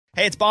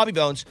Hey, it's Bobby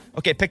Bones.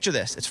 Okay, picture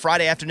this. It's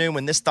Friday afternoon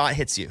when this thought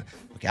hits you.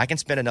 Okay, I can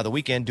spend another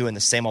weekend doing the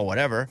same old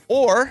whatever,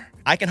 or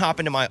I can hop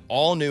into my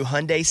all-new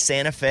Hyundai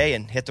Santa Fe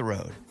and hit the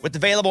road. With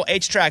available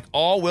H-Track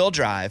all-wheel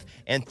drive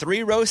and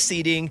 3-row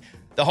seating,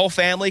 the whole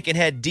family can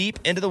head deep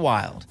into the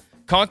wild.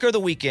 Conquer the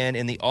weekend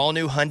in the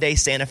all-new Hyundai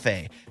Santa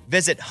Fe.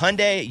 Visit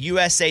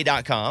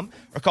HyundaiUSA.com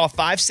or call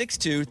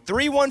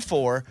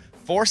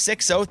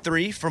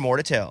 562-314-4603 for more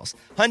details.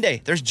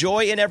 Hyundai, there's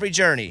joy in every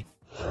journey.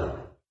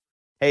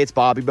 Hey, it's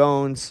Bobby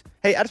Bones.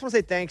 Hey, I just want to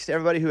say thanks to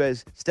everybody who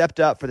has stepped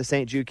up for the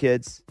St. Jude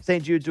kids.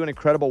 St. Jude's doing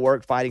incredible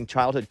work fighting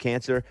childhood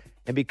cancer.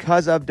 And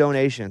because of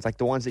donations like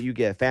the ones that you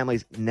give,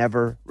 families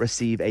never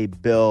receive a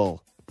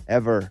bill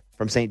ever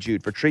from St.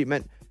 Jude for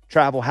treatment,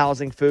 travel,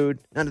 housing, food,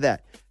 none of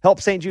that.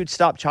 Help St. Jude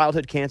stop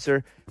childhood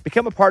cancer.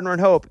 Become a partner in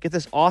hope. Get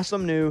this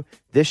awesome new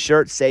This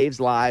Shirt Saves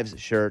Lives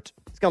shirt.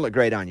 It's going to look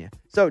great on you.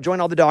 So join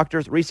all the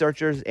doctors,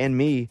 researchers, and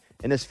me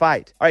in this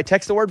fight. All right,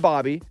 text the word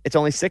Bobby. It's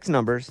only 6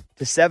 numbers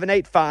to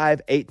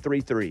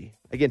 785-833.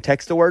 Again,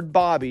 text the word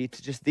Bobby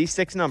to just these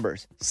 6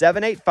 numbers,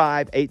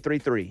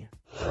 785-833.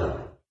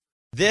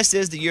 This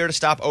is the year to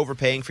stop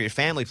overpaying for your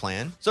family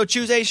plan. So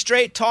choose a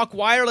Straight Talk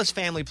Wireless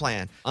family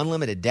plan.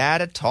 Unlimited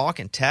data, talk,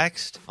 and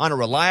text on a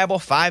reliable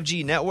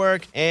 5G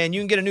network. And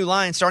you can get a new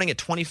line starting at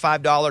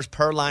 $25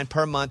 per line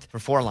per month for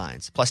 4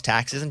 lines, plus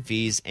taxes and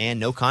fees and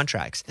no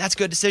contracts. That's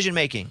good decision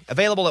making.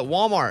 Available at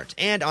Walmart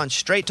and on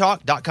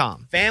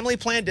straighttalk.com. Family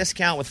plan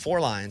discount with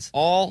 4 lines,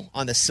 all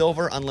on the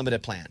Silver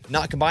Unlimited plan.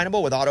 Not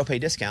combinable with auto pay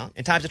discount.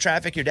 In times of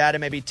traffic, your data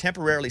may be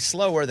temporarily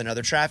slower than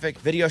other traffic.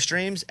 Video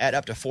streams at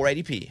up to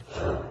 480p.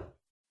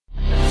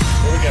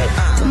 Here we go.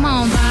 Come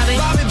on, Bobby.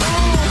 Bobby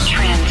Bones.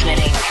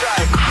 Transmitting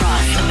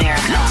across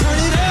America. Turn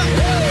it up.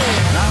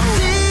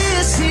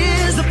 This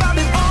is the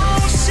Bobby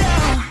Bones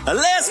Show.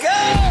 Let's go.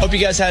 Hope you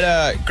guys had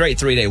a great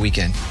 3-day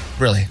weekend.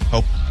 Really.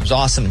 Hope it was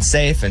awesome and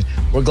safe. And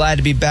we're glad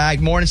to be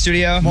back. Morning,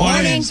 studio.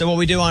 Morning. So what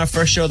we do on our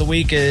first show of the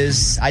week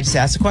is I just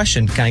ask a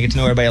question, kind of get to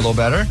know everybody a little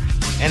better.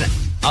 And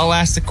I'll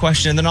ask the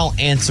question, and then I'll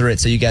answer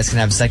it so you guys can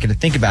have a second to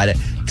think about it.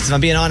 Because if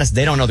I'm being honest,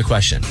 they don't know the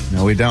question.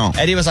 No, we don't.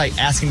 Eddie was like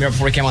asking me right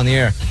before we came on the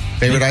air.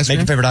 Favorite ice cream?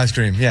 Make your favorite ice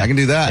cream. Yeah. I can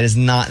do that. It is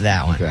not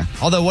that one. Okay.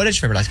 Although, what is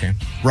your favorite ice cream?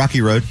 Rocky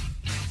Road.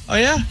 Oh,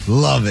 yeah?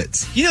 Love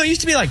it. You know, it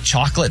used to be like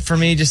chocolate for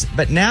me,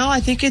 but now I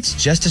think it's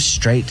just a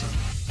straight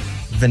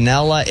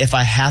vanilla if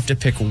I have to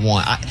pick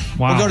one.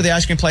 We'll go to the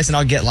ice cream place and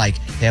I'll get they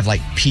have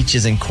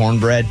peaches and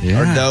cornbread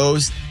or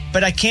those.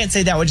 But I can't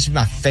say that would just be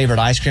my favorite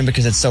ice cream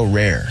because it's so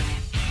rare.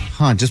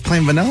 Huh, just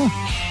plain vanilla?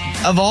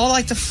 Of all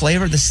the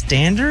flavor, the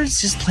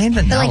standards, just plain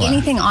vanilla. But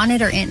anything on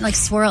it or in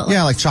swirl.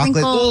 Yeah, like chocolate.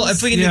 Sprinkles. Well,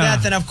 if we can do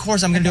that, then of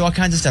course I'm going to do all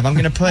kinds of stuff. I'm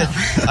going to put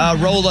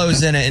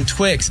Rolos in it and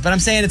Twix. But I'm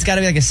saying it's got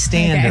to be a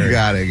standard. Okay.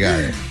 Got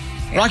it.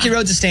 Rocky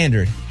Road's a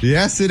standard.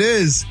 Yes, it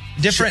is.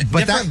 Different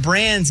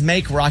brands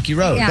make Rocky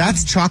Road. Yeah.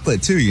 That's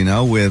chocolate too,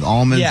 with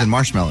almonds and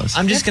marshmallows.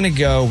 I'm just going to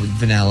go with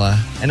vanilla.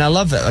 And I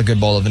love a good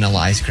bowl of vanilla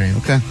ice cream.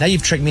 Okay. Now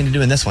you've tricked me into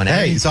doing this one,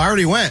 Amy. Hey, so I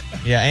already went.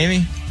 Yeah,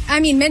 Amy? I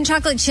mean, mint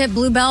chocolate chip,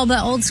 Bluebell,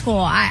 but old school.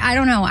 I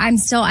don't know. I'm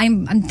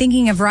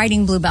thinking of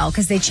writing Bluebell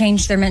because they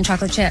changed their mint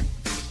chocolate chip.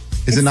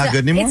 Is it not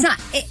good anymore? It's not.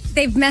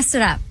 They've messed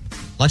it up.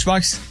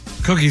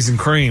 Lunchbox? Cookies and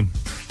cream.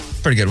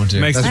 Pretty good one, too.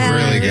 Makes That's it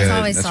really It's good.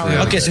 always That's solid.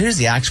 really Okay, so here's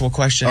the actual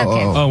question.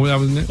 Oh, that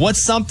was it.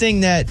 What's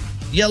something that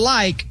you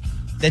like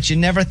that you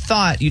never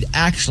thought you'd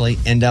actually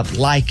end up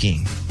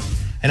liking?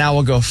 And I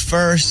will go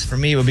first. For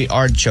me, it would be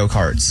artichoke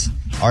hearts.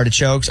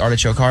 Artichoke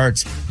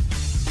hearts.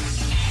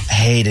 I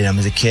hated them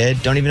as a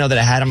kid. Don't even know that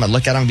I had them. I'd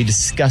look at them and be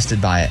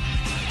disgusted by it.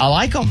 I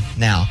like them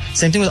now.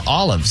 Same thing with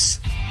olives.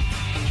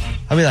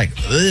 I'll be like,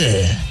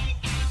 ugh.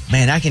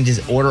 Man, I can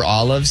just order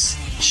olives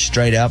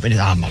straight up and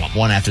just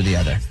one after the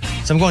other.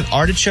 So I'm going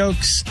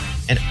artichokes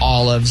and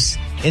olives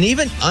and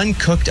even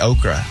uncooked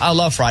okra. I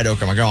love fried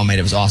okra. My grandma made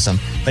it. It was awesome.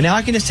 But now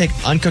I can just take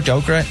uncooked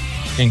okra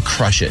and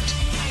crush it.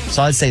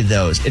 So I'd say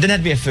those. It doesn't have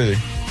to be a food,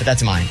 but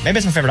that's mine. Maybe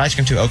it's my favorite ice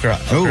cream too, okra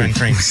and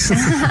cream.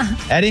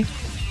 Eddie?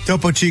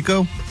 Topo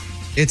Chico.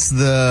 It's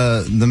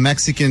the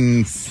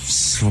Mexican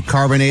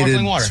carbonated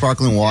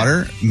sparkling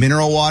water,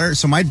 mineral water.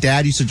 So my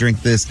dad used to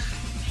drink this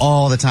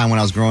all the time when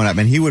I was growing up,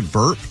 and he would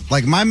burp.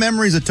 Like, my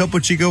memories of Topo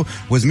Chico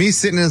was me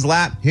sitting in his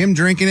lap, him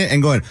drinking it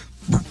and going...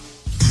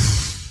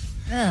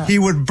 He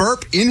would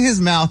burp in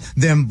his mouth,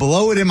 then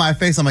blow it in my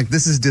face. I'm like,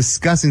 this is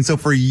disgusting. So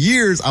for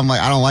years, I'm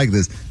like, I don't like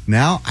this.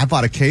 Now, I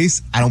bought a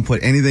case. I don't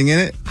put anything in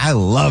it. I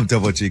love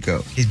Topo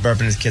Chico. He's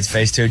burping his kid's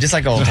face, too, just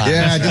like old times.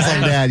 Yeah, just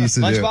like Dad used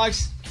to do.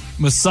 Lunchbox?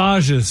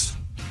 Massages.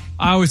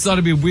 I always thought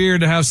it'd be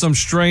weird to have some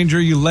stranger,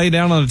 you lay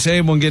down on a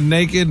table and get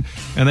naked,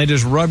 and they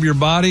just rub your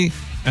body.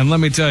 And let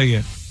me tell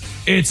you,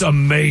 it's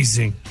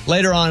amazing.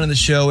 Later on in the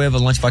show, we have a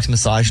Lunchbox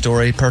massage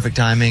story. Perfect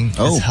timing.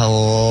 Oh. It's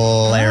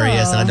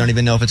hilarious, and I don't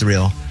even know if it's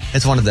real.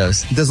 It's one of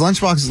those. Does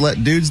Lunchbox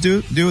let dudes do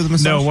with the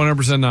massage? No,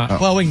 100%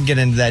 not. Well, we can get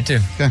into that, too.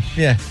 Okay.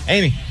 Yeah.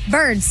 Amy,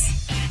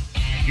 Birds.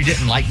 you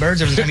didn't like birds?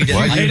 There was a time you didn't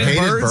What, like you hated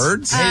birds?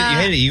 birds? You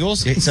hated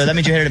eagles? So that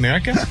means you hated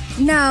America?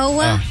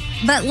 No,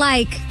 but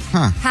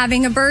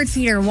having a bird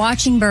feeder,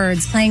 watching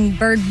birds, playing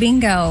bird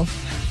bingo.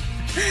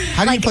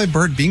 How do you play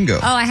bird bingo? Oh,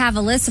 I have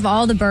a list of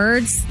all the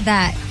birds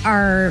that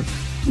are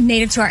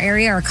native to our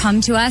area or come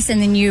to us, and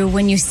then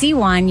when you see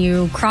one,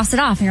 you cross it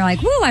off and you're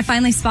like, woo, I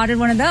finally spotted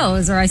one of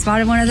those, or I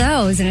spotted one of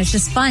those. And it's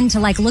just fun to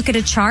like look at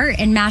a chart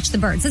and match the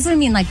birds. That's what I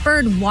mean, like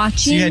bird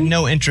watching. So you had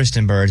no interest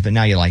in birds, but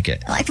now you like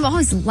it. I've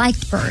always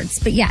liked birds,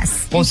 but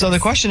yes. Well, so the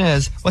question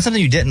is, what's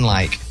something you didn't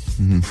like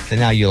that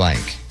now you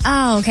like?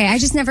 Oh, okay. I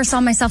just never saw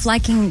myself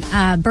liking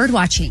bird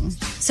watching.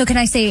 So can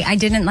I say I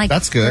didn't like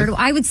That's good.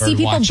 I would see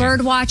people watching.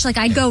 bird watch. Like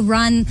I'd go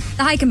run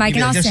the hike and bike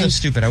in They're Austin. so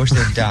stupid. I wish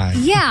they'd die.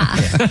 Yeah. I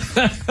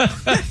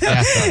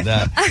thought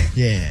that.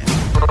 Yeah.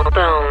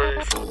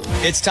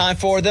 It's time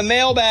for the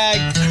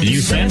mailbag.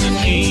 You send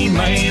an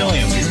email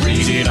and we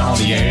read it on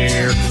the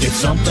air. It's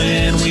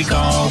something we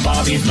call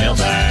Bobby's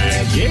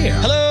mailbag.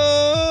 Yeah.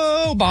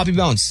 Hello, Bobby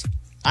Bones.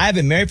 I have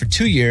been married for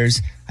 2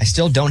 years. I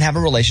still don't have a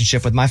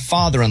relationship with my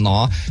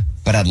father-in-law,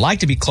 but I'd like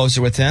to be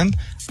closer with him.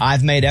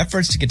 I've made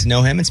efforts to get to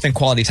know him and spend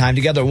quality time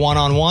together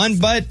one-on-one,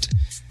 but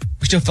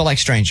we still feel like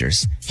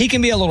strangers. He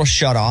can be a little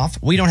shut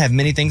off. We don't have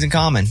many things in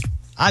common.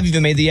 I've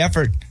even made the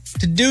effort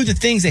to do the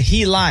things that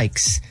he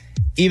likes,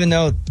 even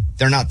though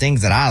they're not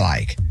things that I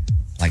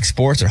like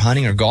sports or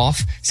hunting or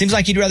golf. Seems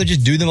like he'd rather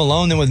just do them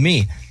alone than with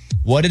me.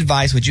 What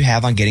advice would you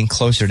have on getting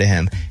closer to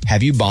him?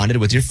 Have you bonded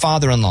with your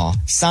father-in-law?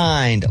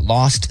 Signed,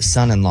 Lost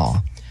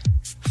Son-in-Law.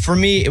 For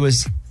me, it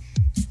was,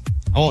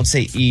 I won't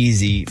say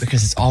easy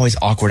because it's always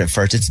awkward at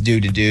first. It's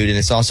dude to dude, and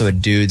it's also a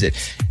dude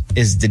that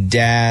is the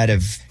dad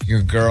of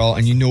your girl,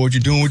 and you know what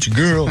you're doing with your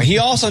girl. He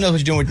also knows what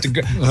you're doing with the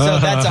girl. So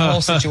that's a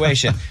whole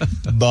situation.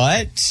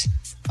 But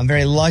I'm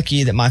very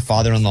lucky that my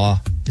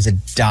father-in-law is a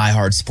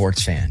diehard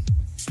sports fan.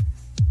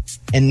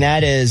 And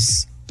that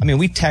is, I mean,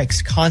 we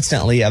text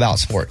constantly about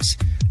sports,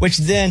 which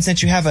then,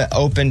 since you have an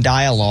open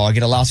dialogue,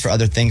 it allows for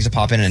other things to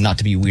pop in and not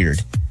to be weird.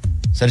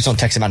 So I just don't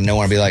text him out of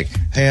nowhere and be like,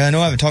 hey, I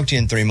know I haven't talked to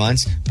you in 3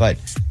 months, but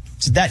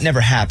so that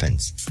never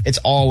happens. It's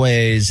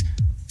always,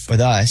 with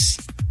us,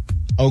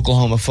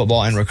 Oklahoma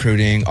football and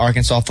recruiting,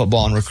 Arkansas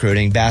football and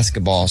recruiting,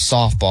 basketball,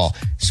 softball,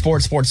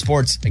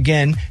 sports.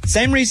 Again,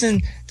 same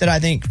reason that I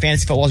think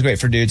fantasy football is great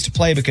for dudes to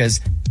play, because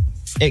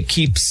it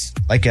keeps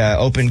like a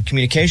open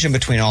communication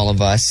between all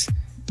of us.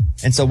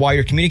 And so while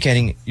you're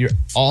communicating, you're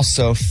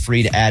also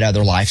free to add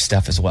other life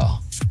stuff as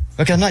well.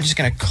 Because I'm not just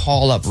going to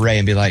call up Ray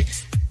and be like,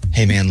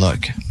 hey man,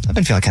 look, I've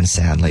been feeling kind of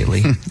sad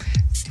lately.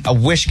 I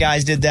wish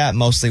guys did that.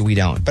 Mostly we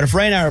don't. But if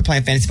Ray and I were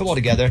playing fantasy football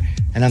together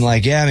and I'm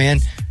like, yeah, man,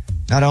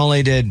 not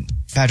only did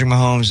Patrick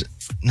Mahomes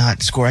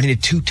not score, I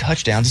needed 2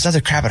 touchdowns. This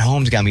other crap at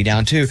home's got me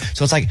down too.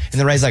 So it's like, and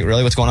the Ray's like,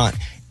 really, what's going on?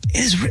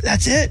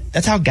 That's it.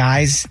 That's how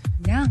guys.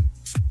 Yeah.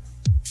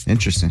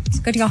 Interesting. It's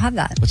good y'all have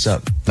that. What's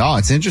up? No,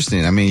 it's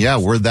interesting. I mean, yeah,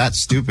 we're that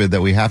stupid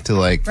that we have to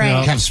like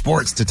Right. have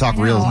sports to talk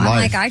real I'm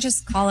life. like, I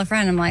just call a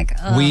friend. I'm like,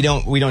 ugh. We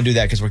don't do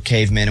that because we're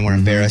cavemen and we're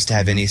embarrassed to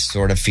have any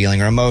sort of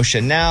feeling or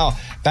emotion. Now,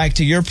 back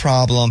to your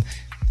problem.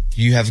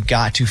 You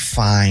got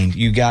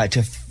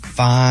to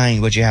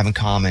find what you have in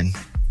common.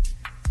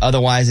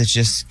 Otherwise, it's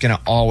just going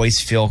to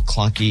always feel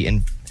clunky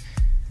and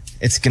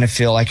it's going to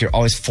feel like you're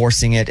always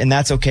forcing it. And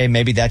that's okay.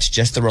 Maybe that's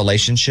just the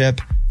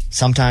relationship.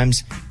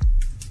 Sometimes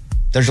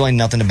there's really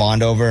nothing to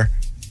bond over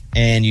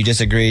and you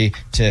just agree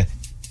to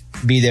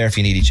be there if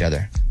you need each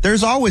other.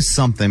 There's always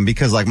something,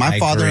 because like my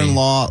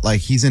father-in-law,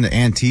 like he's into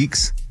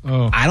antiques.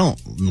 Oh. I don't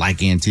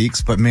like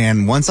antiques, but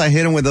man, once I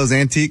hit him with those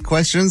antique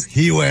questions,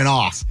 he went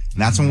off.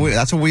 And that's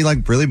when we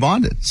like really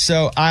bonded.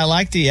 So I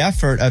like the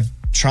effort of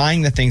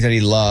trying the things that he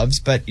loves,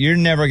 but you're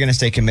never going to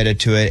stay committed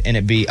to it and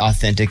it be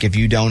authentic if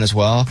you don't as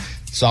well.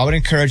 So I would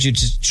encourage you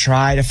to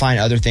try to find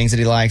other things that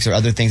he likes or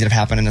other things that have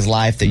happened in his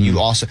life that you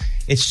also,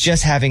 it's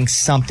just having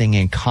something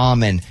in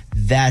common.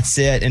 That's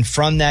it. And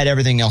from that,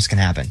 everything else can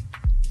happen.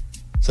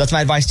 So that's my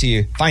advice to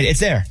you. Find it.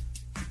 It's there.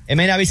 It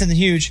may not be something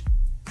huge,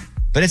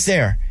 but it's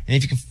there. And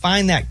if you can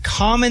find that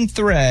common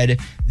thread,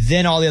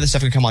 then all the other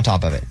stuff can come on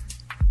top of it.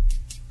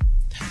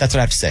 That's what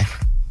I have to say.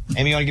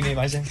 Amy, you want to give me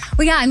advice there?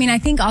 Well, yeah, I mean, I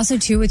think also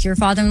too with your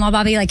father-in-law,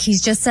 Bobby, like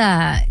he's just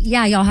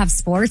y'all have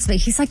sports, but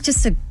he's like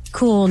just a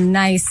cool,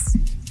 nice,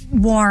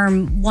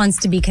 warm,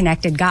 wants to be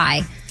connected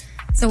guy.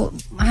 So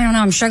I don't know,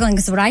 I'm struggling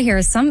because what I hear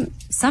is some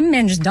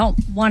men just don't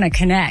want to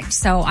connect.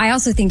 So I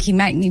also think he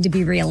might need to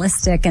be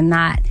realistic in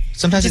that.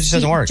 Sometimes it just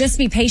doesn't work. Just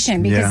be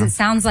patient, because it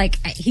sounds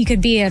like he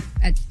could be a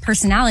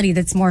personality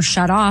that's more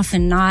shut off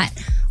and not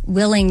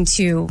willing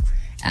to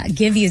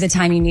give you the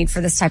time you need for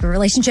this type of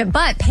relationship.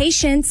 But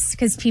patience,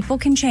 because people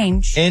can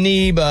change.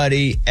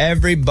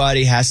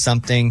 Everybody has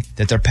something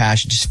that they're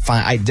passionate. Just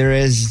find. There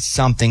is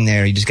something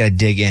there. You just got to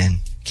dig in.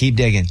 Keep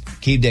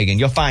digging.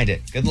 You'll find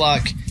it. Good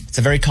luck. It's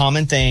a very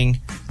common thing.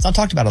 It's not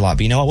talked about a lot,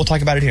 but you know what? We'll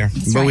talk about it here.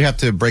 But we have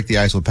to break the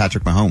ice with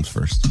Patrick Mahomes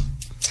first.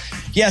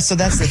 Yeah, so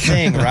that's the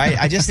thing, right?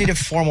 I just needed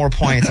 4 more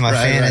points in my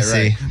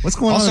fantasy. Right. What's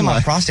going on? Also,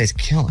 my prostate's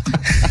killing.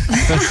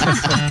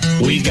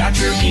 We got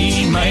your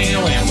email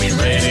and we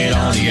read it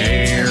on the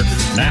air.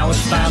 Now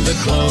it's time to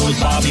close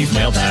Bobby's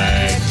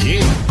mailbag.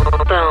 Yeah.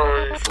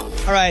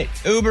 All right,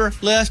 Uber,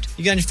 Lyft,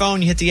 you get on your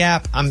phone, you hit the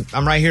app. I'm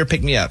right here,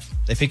 pick me up.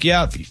 They pick you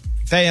up, you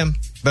pay them,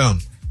 boom.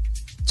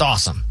 It's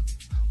awesome.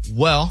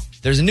 Well,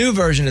 There's a new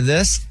version of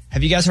this.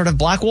 Have you guys heard of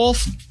Black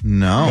Wolf?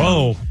 No.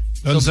 Whoa.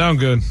 Doesn't sound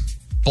good.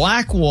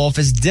 Black Wolf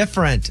is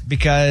different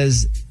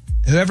because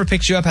whoever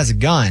picks you up has a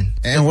gun.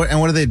 And what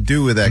do they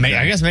do with that gun?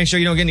 I guess make sure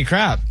you don't get any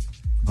crap.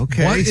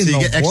 Okay. What so in you the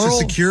get extra world?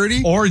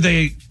 security? Or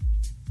they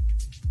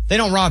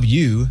don't rob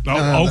you.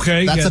 Oh,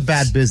 okay. That's yeah. a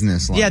bad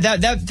business line. Yeah,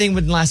 that thing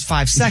wouldn't last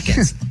 5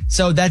 seconds.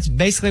 So that's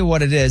basically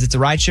what it is. It's a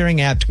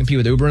ride-sharing app to compete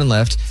with Uber and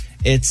Lyft.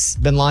 It's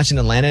been launched in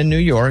Atlanta and New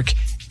York,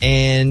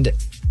 and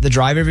the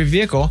driver of your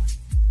vehicle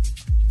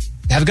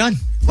have a gun.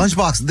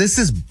 Lunchbox, this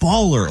is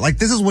baller. Like,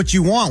 this is what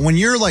you want. When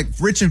you're, like,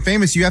 rich and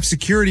famous, you have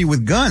security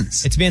with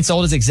guns. It's being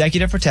sold as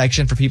executive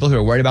protection for people who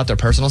are worried about their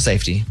personal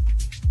safety.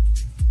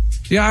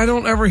 Yeah, I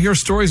don't ever hear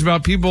stories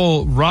about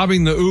people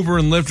robbing the Uber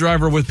and Lyft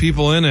driver with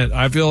people in it.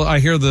 I don't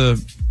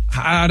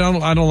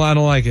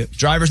like it.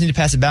 Drivers need to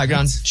pass a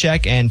background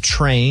check and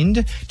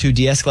trained to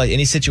de-escalate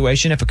any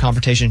situation if a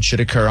confrontation should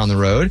occur on the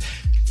road.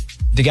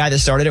 The guy that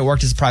started it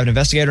worked as a private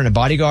investigator and a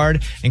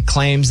bodyguard and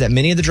claims that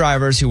many of the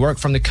drivers who work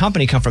from the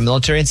company come from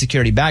military and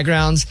security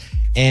backgrounds.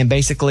 And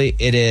basically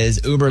it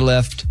is Uber,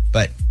 Lyft,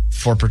 but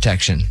for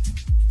protection.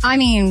 I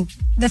mean,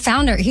 the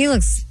founder, he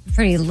looks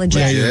pretty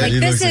legit.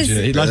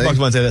 Lunchbox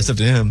won't say that stuff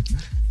to him.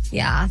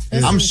 Yeah.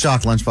 I'm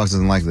shocked Lunchbox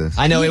doesn't like this.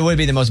 I know it would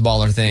be the most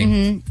baller thing.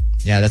 Mm-hmm.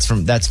 Yeah, that's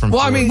from. Well,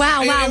 I mean,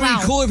 Wow. it'd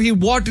be cool if he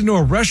walked into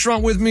a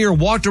restaurant with me or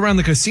walked around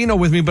the casino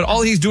with me, but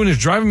all he's doing is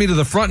driving me to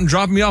the front and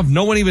dropping me off.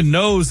 No one even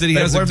knows that he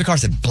has. What if the car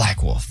said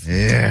Black Wolf?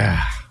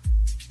 Yeah.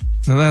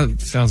 Now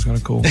that sounds kind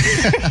of cool.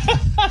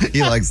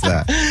 He likes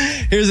that.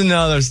 Here's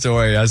another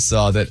story I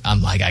saw that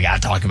I'm like, I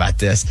gotta talk about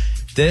this.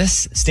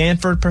 This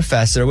Stanford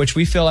professor, which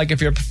we feel like if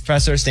you're a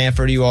professor at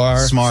Stanford, you are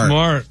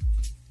Smart.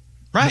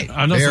 Right.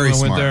 I know Very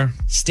someone went smart. there.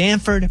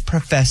 Stanford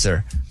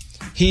professor.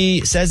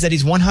 He says that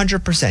he's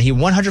 100%. He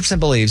 100%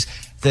 believes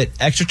that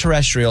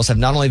extraterrestrials have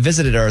not only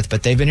visited Earth,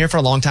 but they've been here for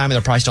a long time and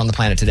they're probably still on the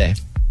planet today.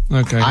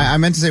 Okay. I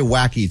meant to say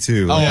wacky,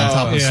 too. Oh, on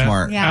top of yeah.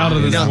 smart. Yeah. Out of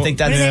You this don't wo- think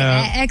that's...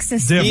 Yeah.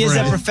 He is a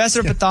Different. professor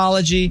of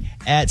pathology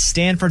at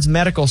Stanford's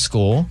medical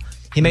school.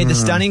 He made the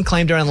stunning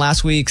claim during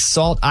last week's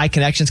SALT Eye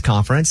Connections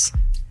conference.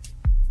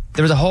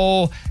 There was a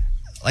whole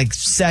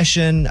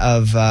session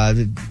of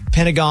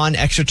Pentagon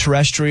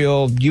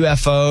extraterrestrial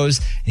UFOs.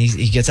 And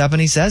he gets up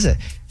and he says it.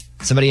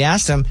 Somebody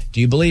asked him, do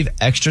you believe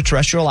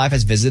extraterrestrial life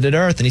has visited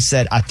Earth? And he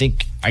said, I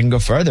think I can go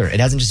further. It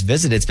hasn't just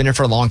visited. It's been here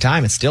for a long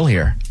time. It's still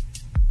here.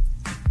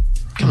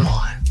 Come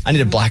on. I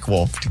need a Black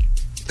Wolf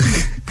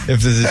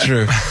if this is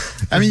true.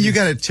 I mean, you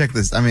got to check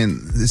this. I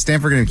mean, is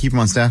Stanford going to keep him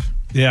on staff?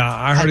 Yeah,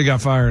 I heard he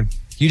got fired.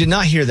 You did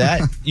not hear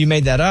that. You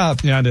made that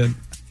up. Yeah, I did.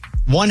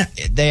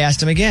 They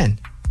asked him again.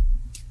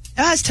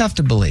 That's tough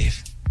to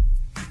believe.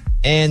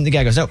 And the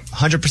guy goes, no,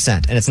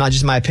 100%. And it's not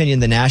just my opinion.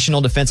 The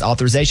National Defense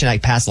Authorization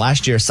Act passed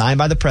last year, signed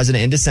by the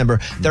president in December,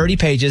 30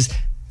 pages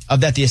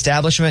of that the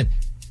establishment,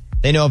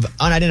 they know of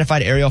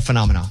unidentified aerial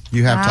phenomena.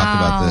 You have talked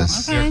about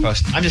this.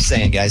 Okay. I'm just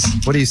saying, guys.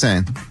 What are you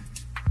saying?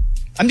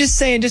 I'm just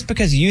saying, just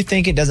because you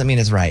think it doesn't mean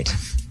it's right.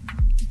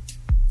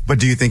 But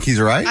do you think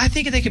he's right? I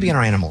think they could be in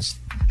our animals.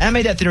 And I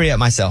made that theory up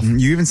myself.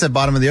 You even said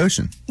bottom of the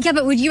ocean. Yeah,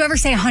 but would you ever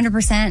say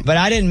 100%? But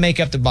I didn't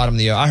make up the bottom of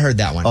the ocean. I heard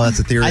that one. Oh, that's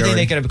a theory I think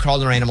already? they could have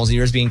crawled in our animals'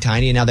 ears being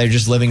tiny, and now they're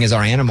just living as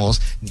our animals,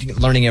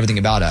 learning everything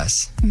about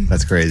us.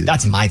 That's crazy.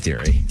 That's my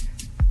theory.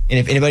 And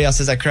if anybody else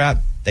says that crap,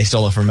 they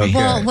stole it from me.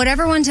 Well,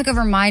 whatever one took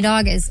over my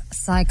dog is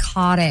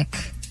psychotic.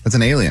 That's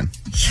an alien.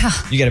 Yeah.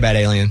 You got a bad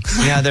alien.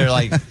 Yeah, they're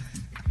like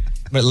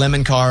but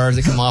lemon cars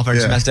that come off are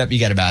just Yeah. messed up. You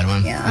got a bad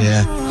one.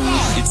 Yeah.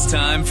 It's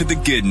time for the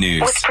good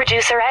news. With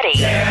producer Eddie.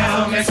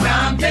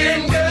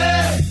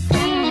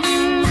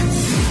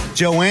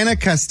 Joanna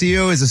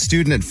Castillo is a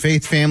student at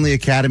Faith Family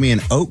Academy in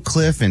Oak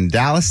Cliff in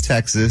Dallas,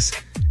 Texas.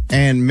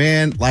 And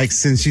man,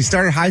 since she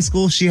started high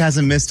school, she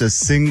hasn't missed a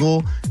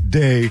single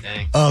day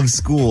of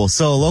school.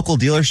 So a local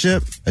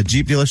dealership, a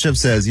Jeep dealership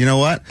says, you know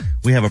what?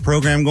 We have a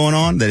program going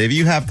on that if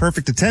you have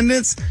perfect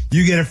attendance,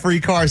 you get a free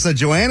car. So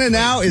Joanna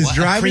now is What, a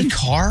driving free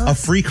car? A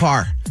free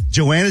car.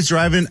 Joanna's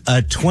driving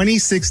a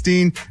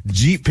 2016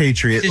 Jeep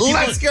Patriot.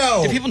 Let's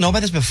go. Did people know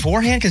about this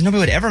beforehand? Because nobody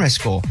would ever miss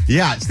school.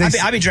 Yeah.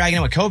 I'd be dragging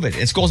it with COVID,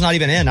 and school's not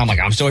even in. I'm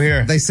like, I'm still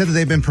here. They said that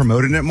they've been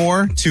promoting it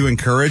more to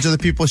encourage other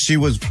people. She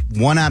was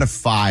 1 out of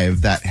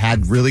 5 that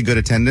had really good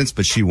attendance,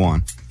 but she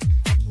won.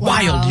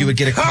 Wild, you would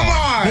get a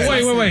car.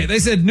 But wait. They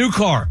said new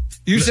car.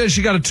 You said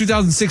she got a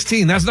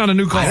 2016. That's not a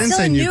new car. I didn't Still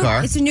say a new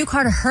car. It's a new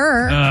car to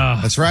her.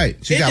 That's right.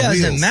 She It got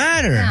doesn't wheels.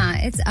 matter. Yeah,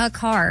 it's a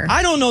car.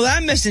 I don't know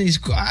that I missed any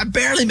school. I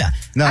barely. No,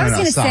 I was no,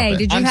 going to stop say, it.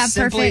 did you I'm have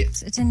simply-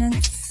 perfect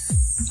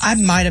attendance? I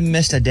might have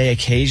missed a day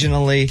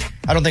occasionally.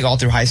 I don't think all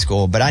through high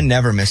school, but I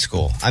never missed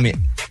school. I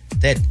mean,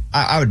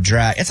 I would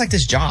drag. It's like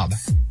this job.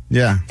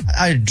 Yeah.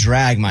 I would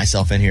drag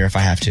myself in here if I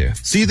have to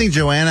So you think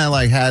Joanna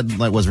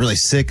was really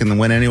sick and then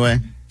went anyway?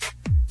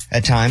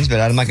 at times, but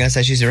I'm not going to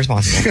say she's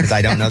irresponsible because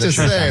I don't know the Just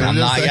truth. saying, I'm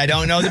just not. saying. I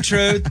don't know the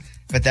truth,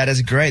 but that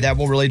is great. That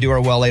will really do her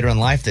well later in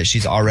life that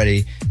she's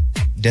already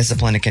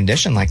discipline and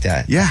condition like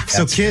that. Yeah. So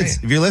That's kids,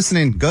 great. if you're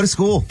listening, go to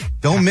school.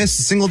 Don't miss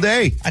a single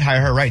day. I'd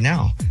hire her right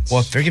now.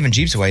 Well, if they're giving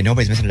Jeeps away,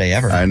 nobody's missing a day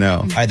ever. I know.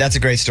 All right, that's a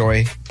great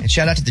story. And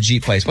shout out to the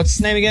Jeep place. What's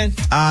his name again?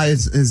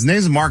 His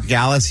name's Mark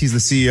Gallus. He's the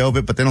CEO of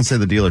it, but they don't say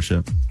the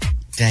dealership.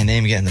 Dang, they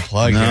ain't getting the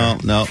plug here.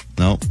 No.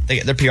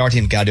 Their PR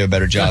team's got to do a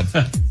better job.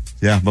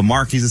 Yeah, but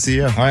Mark, he's the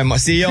CEO. All right,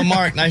 CEO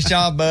Mark, nice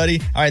job, buddy.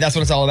 All right, that's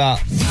what it's all about.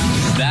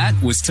 That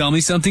was Tell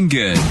Me Something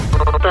Good.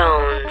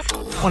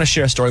 I want to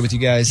share a story with you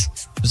guys.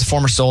 He was a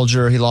former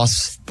soldier. He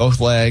lost both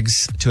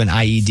legs to an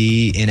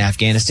IED in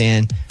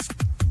Afghanistan.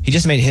 He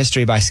just made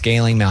history by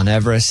scaling Mount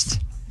Everest.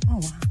 Oh,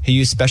 wow. He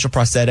used special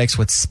prosthetics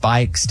with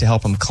spikes to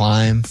help him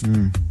climb.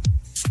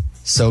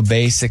 So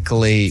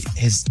basically,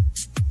 his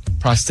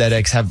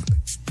prosthetics have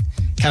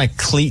kind of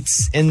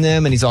cleats in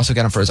them, and he's also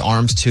got them for his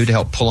arms, too, to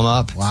help pull him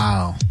up.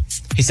 Wow.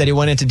 He said he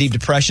went into deep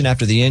depression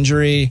after the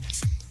injury,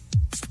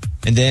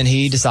 and then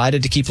he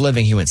decided to keep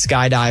living. He went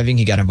skydiving.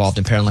 He got involved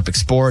in Paralympic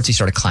sports. He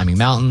started climbing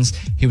mountains.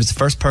 He was the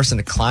first person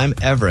to climb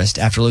Everest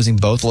after losing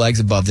both legs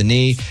above the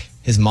knee.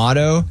 His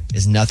motto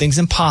is nothing's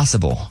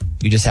impossible.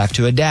 You just have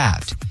to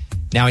adapt.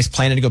 Now he's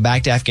planning to go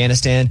back to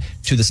Afghanistan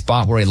to the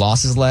spot where he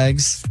lost his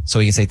legs so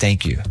he can say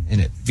thank you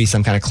and it be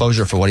some kind of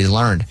closure for what he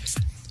learned.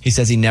 He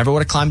says he never would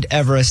have climbed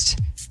Everest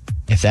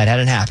if that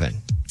hadn't happened.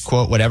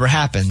 Quote, whatever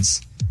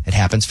happens, it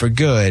happens for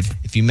good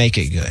if you make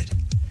it good.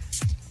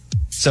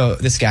 So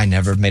this guy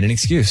never made an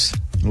excuse.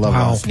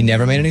 Wow. He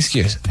never made an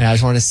excuse. And I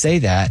just wanted to say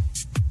that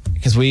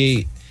because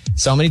we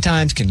so many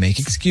times can make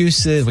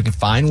excuses. We can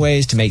find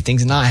ways to make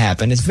things not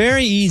happen. It's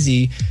very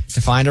easy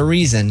to find a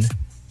reason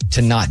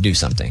to not do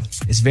something.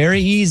 It's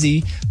very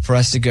easy for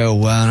us to go,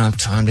 well, I don't have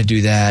time to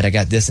do that. I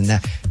got this and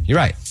that. You're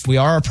right. We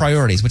are our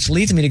priorities, which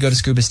leads me to go to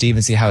Scuba Steve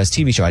and see how his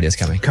TV show idea is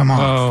coming. Come on.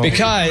 Oh.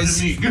 Because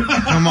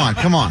Come on.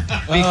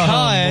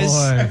 because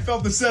Boy.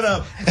 Felt the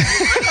setup.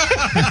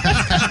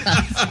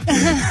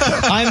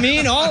 I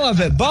mean all of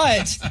it,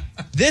 but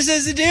this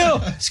is the deal.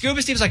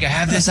 Scuba Steve's like, I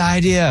have this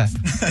idea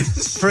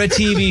for a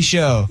TV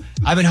show.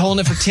 I've been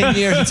holding it for 10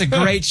 years. It's a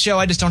great show.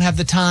 I just don't have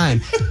the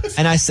time.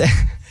 And I say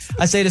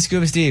to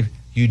Scuba Steve,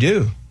 you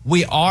do.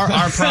 We are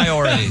our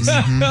priorities.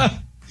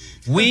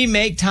 We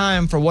make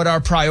time for what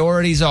our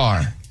priorities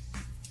are.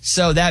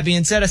 So that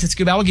being said, I said,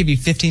 Scuba, I will give you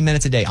 15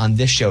 minutes a day on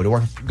this show to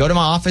work. Go to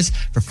my office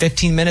for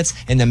 15 minutes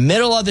in the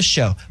middle of the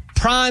show,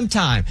 prime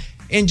time,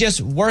 and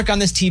just work on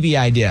this TV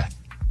idea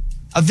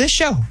of this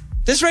show,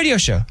 this radio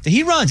show that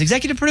he runs,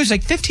 executive producer,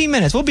 like 15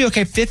 minutes. We'll be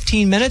okay,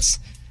 15 minutes.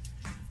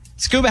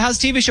 Scuba, how's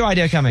the TV show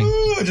idea coming?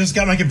 Ooh, I just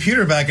got my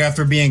computer back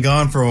after being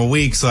gone for a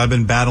week, so I've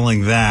been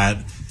battling that.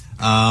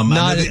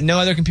 No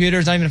other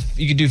computers, not even if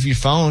you could do for your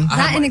phone. Is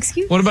that an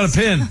excuse? What about a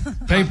pen?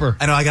 Paper.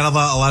 I know I got a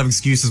lot of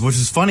excuses, which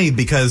is funny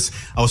because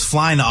I was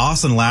flying to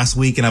Austin last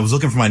week and I was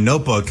looking for my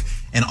notebook,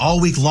 and all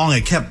week long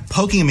it kept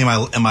poking at me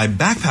in my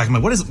backpack. I'm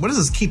like, what does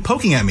this keep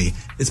poking at me?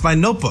 It's my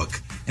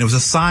notebook, and it was a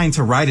sign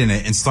to write in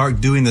it and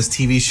start doing this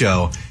TV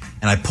show.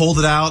 And I pulled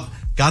it out,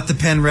 got the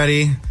pen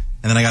ready,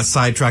 and then I got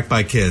sidetracked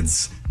by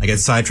kids. I get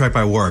sidetracked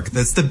by work.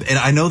 And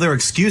I know there are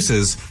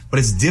excuses, but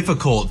it's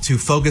difficult to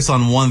focus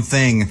on one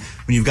thing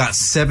when you've got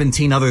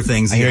 17 other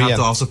things that you have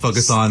to also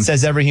focus on.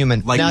 Says every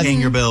human. Like paying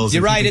your bills.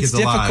 You're and right, keeping it's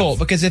kids alive. difficult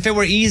because if it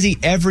were easy,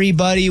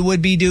 everybody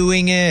would be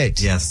doing it.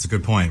 Yes, it's a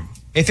good point.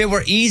 If it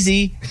were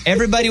easy,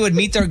 everybody would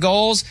meet their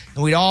goals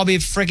and we'd all be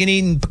freaking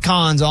eating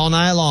pecans all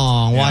night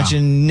long,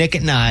 watching Nick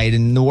at Night,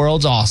 and the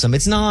world's awesome.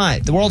 It's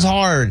not. The world's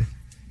hard.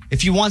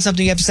 If you want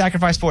something, you have to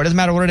sacrifice for it. It doesn't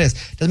matter what it is.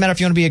 It doesn't matter if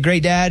you want to be a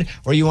great dad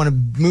or you want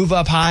to move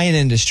up high in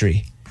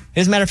industry. It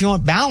doesn't matter if you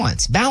want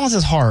balance. Balance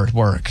is hard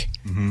work.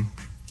 Mm-hmm.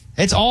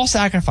 It's all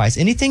sacrifice.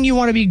 Anything you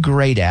want to be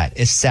great at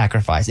is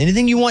sacrifice.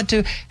 Anything you want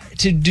to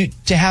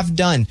have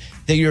done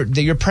that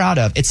you're proud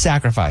of, it's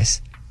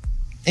sacrifice.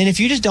 And if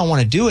you just don't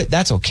want to do it,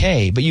 that's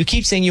okay. But you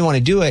keep saying you want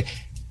to do it,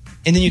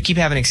 and then you keep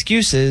having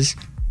excuses,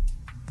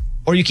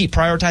 or you keep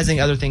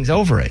prioritizing other things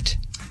over it.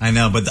 I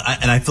know, but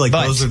I feel like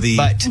those are the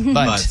but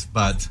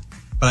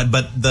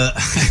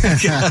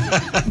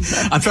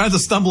I'm trying to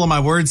stumble on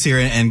my words here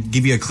and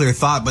give you a clear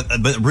thought,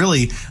 but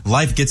really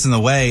life gets in the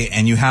way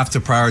and you have to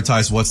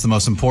prioritize what's the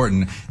most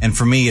important. And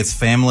for me, it's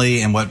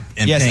family and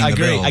yes, paying I the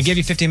agree. bills. I give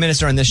you 15 minutes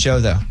during this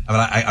show though.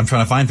 But I'm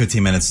trying to find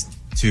 15 minutes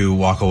to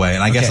walk away,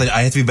 and I guess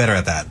I have to be better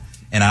at that.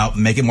 And I'll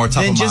make it more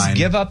top then of mind. Then just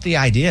give up the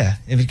idea.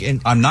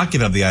 I'm not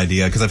giving up the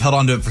idea because I've held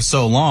on to it for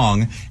so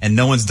long and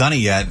no one's done it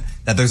yet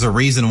that there's a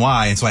reason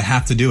why, and so I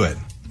have to do it.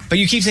 But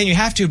you keep saying you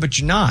have to, but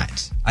you're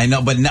not. I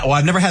know, but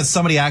I've never had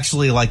somebody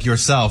actually like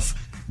yourself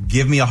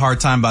give me a hard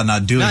time about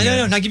not doing it.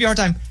 No, not give you a hard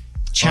time.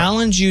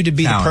 Challenge you to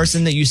be the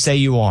person that you say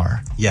you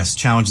are. Yes,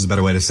 challenge is a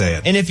better way to say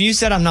it. And if you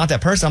said I'm not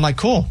that person, I'm like,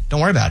 cool,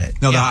 don't worry about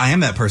it. No, I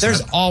am that person.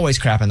 There's always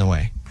crap in the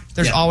way.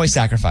 There's always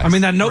sacrifice. I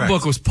mean, that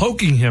notebook was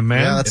poking him,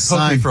 man. Yeah, it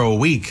poked me for a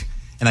week,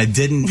 and I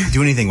didn't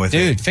do anything with it.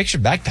 Dude, fix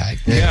your backpack.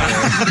 Yeah.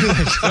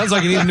 Sounds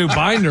like you need a new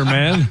binder,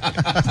 man.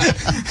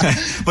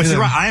 But you're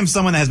right. I am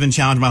someone that has been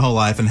challenged my whole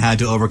life and had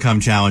to overcome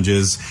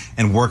challenges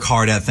and work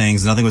hard at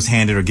things. Nothing was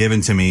handed or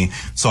given to me.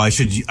 So I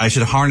should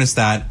harness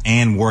that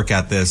and work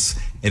at this.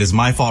 It is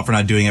my fault for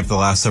not doing it for the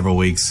last several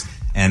weeks.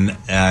 and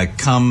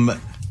come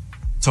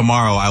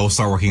tomorrow, I will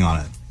start working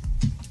on it.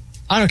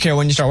 I don't care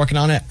when you start working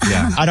on it.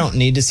 Yeah. I don't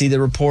need to see the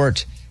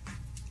report.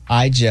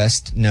 I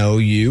just know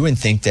you and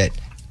think that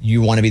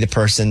you want to be the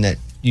person that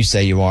you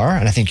say you are,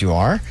 and I think you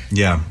are.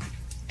 Yeah.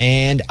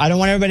 And I don't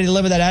want everybody to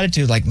live with that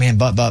attitude like, man,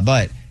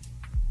 but.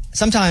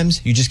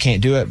 Sometimes you just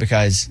can't do it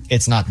because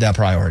it's not the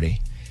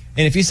priority.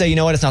 And if you say, you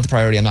know what, it's not the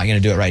priority, I'm not going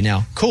to do it right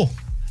now, cool.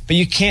 But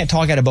you can't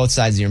talk out of both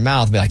sides of your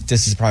mouth, be like,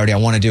 this is a priority, I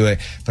want to do it,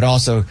 but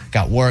also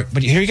got work.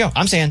 But here you go.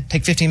 I'm saying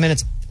take 15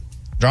 minutes,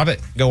 drop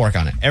it, go work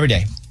on it every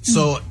day.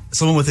 So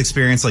someone with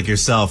experience like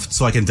yourself,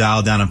 so I can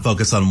dial down and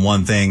focus on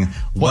one thing.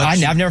 Well,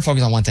 I've never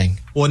focused on one thing.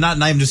 Well, not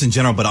even just in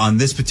general, but on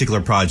this particular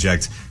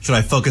project, should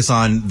I focus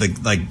on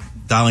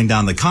dialing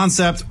down the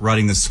concept,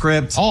 writing the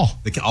script,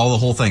 the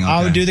whole thing? Okay.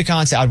 I would do the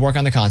concept. I'd work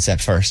on the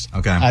concept first.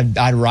 Okay.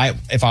 I'd write,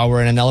 if I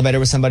were in an elevator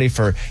with somebody,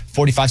 for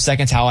 45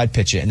 seconds, how I'd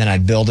pitch it, and then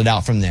I'd build it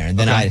out from there. And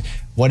then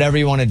whatever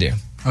you want to do.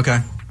 Okay.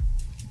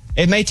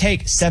 It may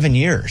take 7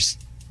 years,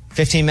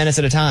 15 minutes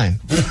at a time.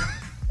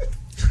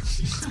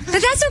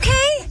 But that's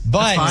okay.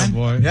 But that's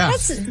fine. Yeah.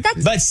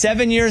 But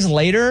 7 years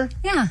later,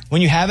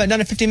 when you haven't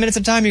done it 15 minutes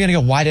at a time, you're going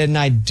to go, why didn't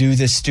I do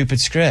this stupid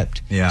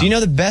script? Yeah. Do you know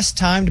the best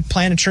time to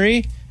plant a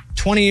tree?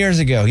 20 years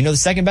ago. You know the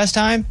second best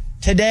time?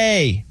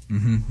 Today.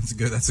 Mm-hmm.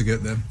 That's a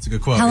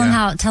good quote. Tell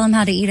him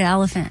how to eat an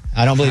elephant.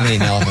 I don't believe in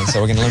eating elephants,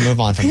 so we're going to move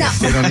on from No. this.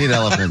 They don't eat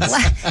elephants.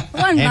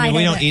 One bite. And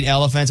we don't eat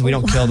elephants. We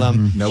don't kill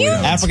them. No, we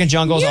don't. African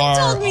jungles You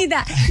are. told me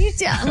that.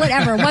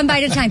 Whatever. One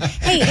bite at a time.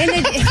 Hey,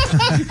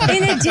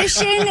 in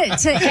addition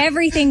to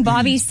everything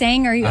Bobby's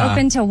saying, are you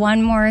open to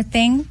one more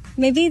thing?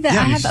 Maybe that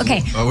I have.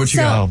 Okay. What you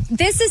got?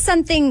 This is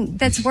something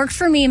that's worked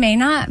for me. May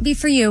not be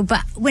for you,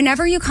 but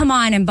whenever you come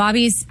on and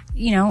Bobby's,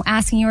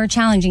 asking you or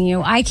challenging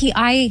you, I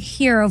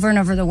hear over and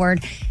over the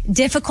word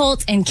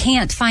difficult and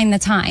can't find the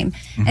time.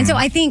 Mm-hmm. And so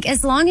I think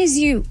as long as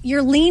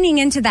you're leaning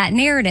into that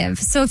narrative,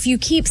 so if you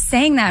keep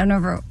saying that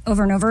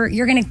over and over,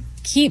 you're going to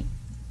keep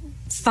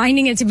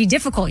finding it to be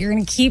difficult. You're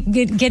going to keep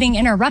getting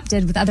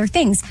interrupted with other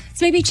things.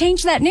 So maybe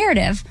change that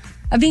narrative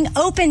of being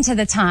open to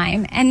the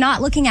time and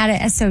not looking at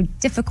it as so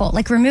difficult.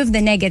 Like remove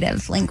the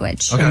negative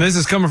language. Okay. And this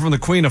is coming from the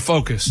queen of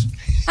focus.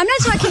 I'm not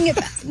talking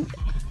about...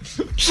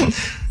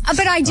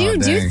 But I do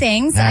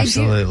things.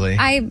 Absolutely.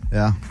 What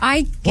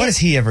has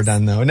he ever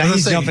done, though? Now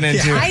he's jumping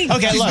into it.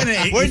 Okay,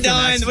 look, we're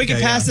done. We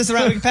can pass this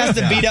around. We can pass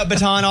the beat up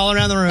baton all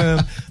around the room.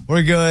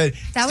 We're good.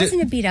 That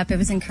wasn't a beat up. It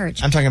was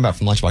encouragement. I'm talking about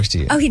from Lunchbox to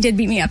you. Oh, he did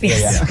beat me up.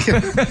 Yes.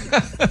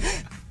 Yeah.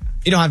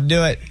 You don't have to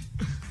do it.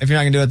 If you're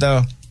not going to do it,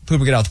 though,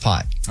 poop or get out the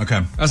pot.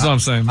 Okay. That's what I'm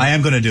saying. I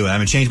am going to do it. I'm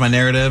going to change my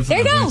narrative. There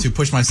you I'm go. going to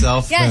push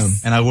myself. Yes. Boom.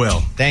 And I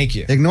will. Thank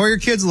you. Ignore your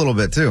kids a little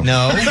bit, too.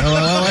 No.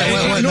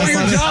 Ignore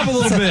your job a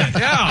little bit.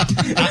 Yeah.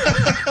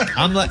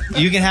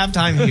 You can have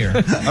time here.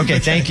 Okay,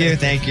 thank you.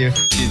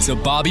 It's a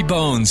Bobby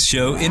Bones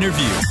Show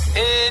interview.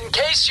 In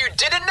case you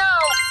didn't know.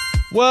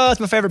 Well,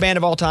 it's my favorite band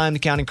of all time, the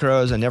Counting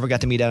Crows. I never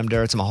got to meet Adam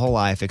Duritz in my whole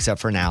life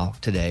except for now,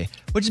 today,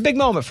 which is a big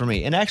moment for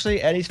me. And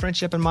actually, Eddie's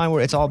friendship and mine,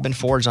 it's all been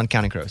forged on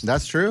Counting Crows.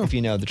 That's true. If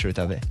you know the truth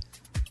of it.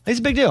 It's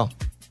a big deal.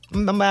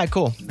 I'm that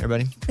cool,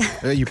 everybody.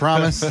 You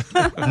promise?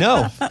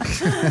 No.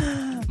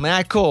 I'm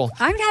that cool.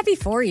 I'm happy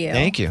for you.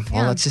 Thank you.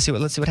 Well, let's see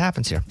what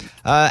happens here.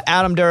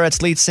 Adam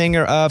Duritz, lead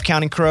singer of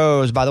Counting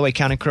Crows. By the way,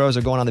 Counting Crows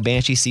are going on the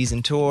Banshee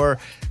season tour.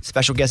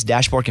 Special guest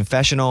Dashboard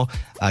Confessional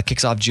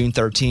kicks off June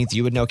 13th.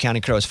 You would know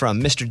Counting Crows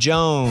from Mr.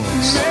 Jones.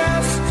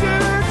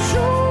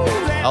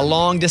 A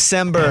Long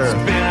December.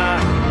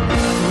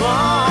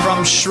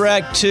 From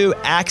Shrek to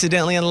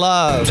Accidentally in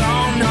Love.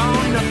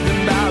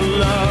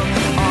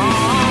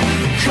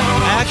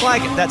 Act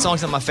like that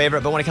song's not my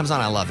favorite, but when it comes on,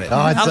 I love it.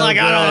 I'm like,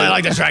 I don't really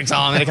like the Shrek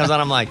song. And it comes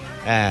on, I'm like,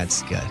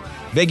 that's good.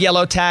 Big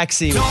Yellow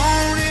Taxi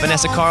with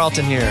Vanessa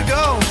Carlton here.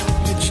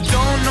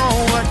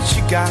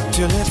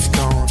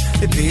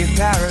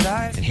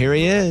 And here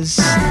he is.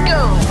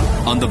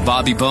 On the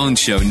Bobby Bones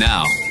Show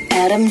now.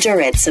 Adam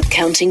Duritz of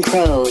Counting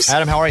Crows.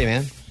 Adam, how are you,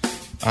 man?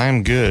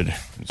 I'm good.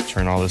 Let's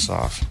turn all this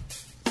off.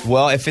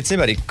 Well, if it's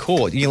anybody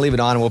cool, you can leave it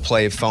on and we'll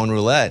play phone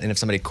roulette. And if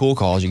somebody cool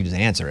calls, you can just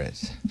answer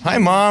it. Hi,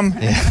 Mom.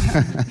 Yeah.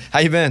 How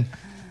you been?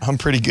 I'm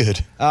pretty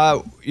good.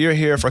 You're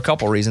here for a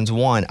couple reasons.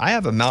 One, I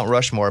have a Mount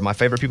Rushmore of my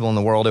favorite people in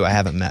the world who I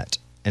haven't met.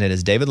 And it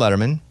is David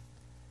Letterman.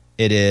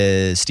 It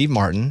is Steve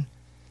Martin.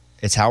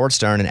 It's Howard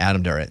Stern and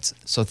Adam Duritz.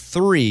 So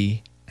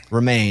 3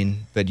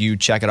 remain, but you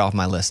check it off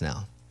my list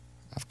now.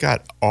 I've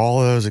got all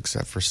those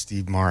except for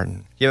Steve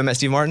Martin. You haven't met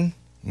Steve Martin?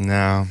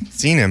 No.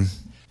 Seen him.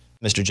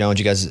 Mr. Jones,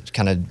 you guys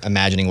kind of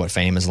imagining what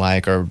fame is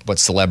like or what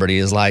celebrity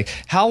is like.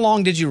 How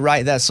long did you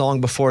write that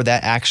song before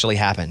that actually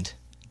happened?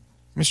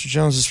 Mr.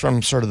 Jones is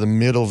from sort of the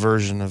middle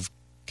version of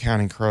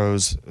Counting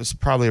Crows. It was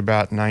probably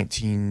about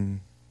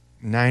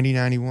 1990,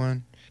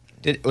 91.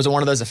 Was it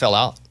one of those that fell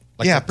out?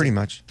 Yeah, pretty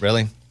much.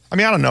 Really? I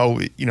mean, I don't know.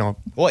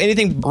 Well,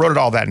 anything wrote it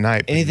all that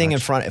night. Anything in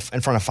front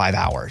of 5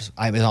 hours,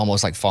 I was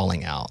almost like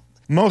falling out.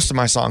 Most of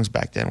my songs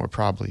back then were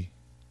probably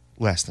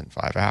less than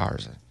 5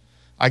 hours.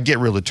 I get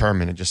real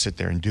determined and just sit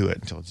there and do it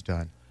until it's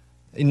done.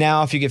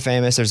 Now, if you get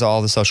famous, there's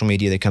all the social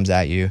media that comes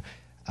at you.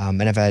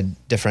 And I've had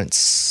different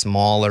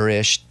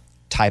smaller-ish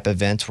type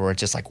events where it's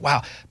just like,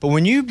 wow. But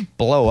when you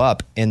blow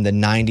up in the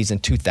 90s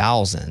and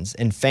 2000s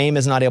and fame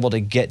is not able to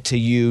get to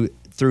you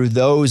through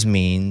those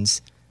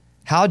means,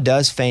 how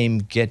does fame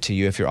get to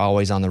you if you're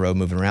always on the road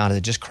moving around? Is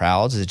it just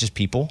crowds? Is it just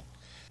people?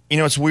 You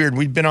know, it's weird.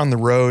 We'd been on the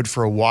road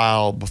for a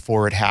while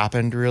before it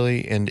happened,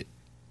 really, and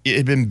it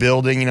had been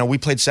building. You know, we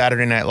played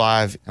Saturday Night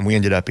Live, and we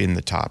ended up in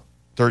the top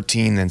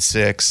 13, then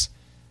 6,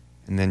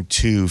 and then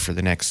 2 for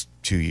the next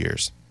 2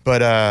 years.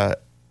 But I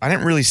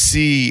didn't really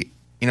see,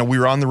 you know, we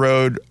were on the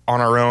road on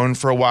our own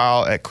for a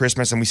while at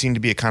Christmas, and we seemed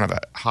to be a kind of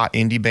a hot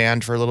indie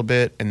band for a little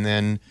bit, and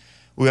then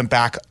we went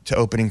back to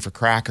opening for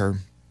Cracker,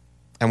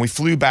 and we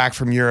flew back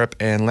from Europe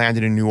and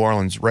landed in New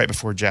Orleans right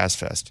before Jazz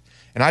Fest.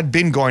 And I'd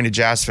been going to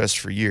Jazz Fest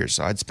for years,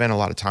 so I'd spent a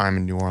lot of time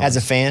in New Orleans. As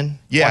a fan?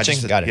 Yeah, watching?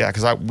 Got it. Yeah,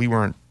 because we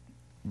weren't,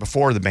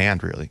 before the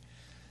band, really.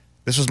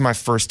 This was my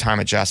first time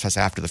at Jazz Fest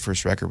after the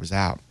first record was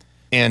out.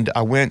 And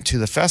I went to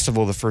the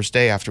festival the first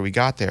day after we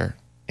got there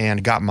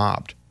and got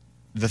mobbed.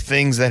 The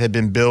things that had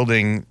been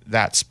building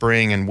that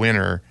spring and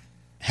winter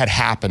had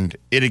happened.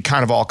 It had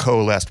kind of all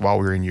coalesced while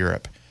we were in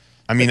Europe.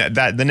 I mean,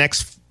 that the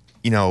next,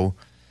 you know,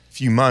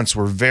 few months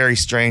were very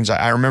strange.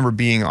 I remember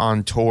being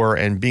on tour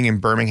and being in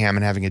Birmingham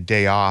and having a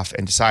day off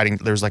and deciding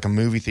there was like a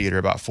movie theater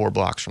about 4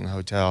 blocks from the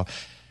hotel.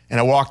 And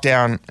I walked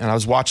down and I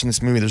was watching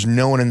this movie. There's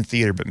no one in the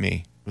theater but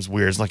me. It was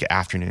weird. It was like an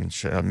afternoon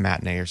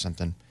matinee or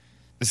something.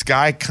 This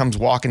guy comes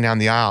walking down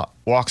the aisle,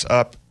 walks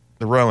up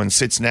the row and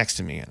sits next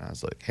to me. And I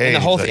was like, hey. And the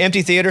whole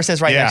empty theater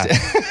sits right next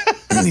to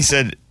you. And he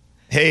said,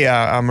 hey,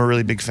 I'm a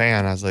really big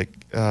fan. I was like,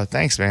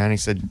 thanks, man. He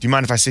said, do you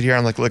mind if I sit here?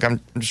 I'm like, look,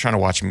 I'm just trying to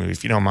watch a movie.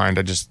 If you don't mind,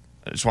 I just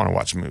want to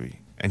watch a movie.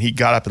 And he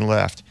got up and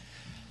left.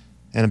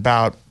 And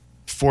about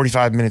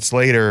 45 minutes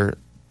later,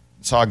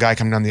 saw a guy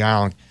come down the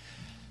aisle,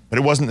 but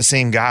it wasn't the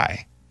same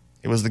guy.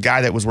 It was the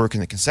guy that was working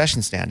the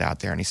concession stand out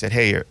there. And he said,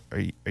 hey, are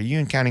you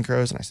in Counting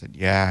Crows? And I said,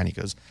 yeah. And he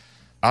goes,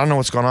 I don't know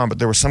what's going on, but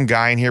there was some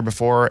guy in here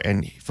before,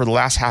 and for the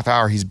last half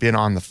hour, he's been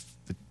on the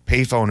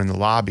payphone in the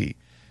lobby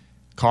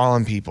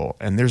calling people,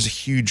 and there's a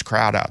huge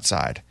crowd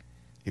outside.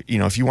 You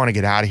know, if you want to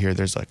get out of here,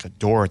 there's like a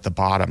door at the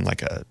bottom,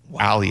 like a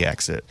alley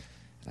exit.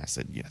 And I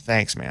said, yeah,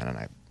 thanks, man. And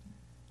I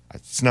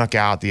snuck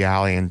out the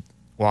alley and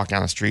walked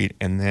down the street,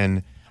 and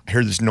then I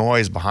heard this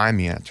noise behind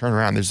me, and I turned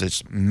around. There's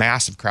this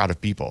massive crowd of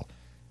people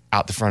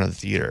out the front of the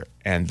theater,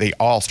 and they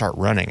all start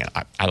running. And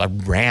I like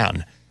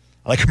ran.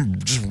 I like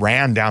just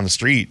ran down the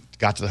street,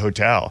 got to the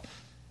hotel,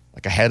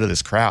 like ahead of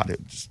this crowd.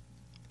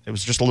 It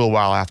was just a little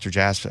while after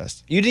Jazz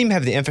Fest. You didn't even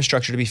have the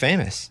infrastructure to be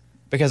famous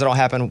because it all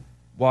happened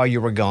while you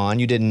were gone.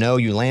 You didn't know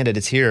you landed.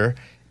 It's here,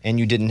 and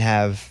you didn't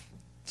have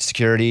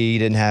security. You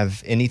didn't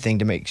have anything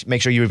to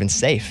make sure you were even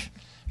safe.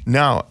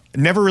 No,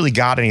 never really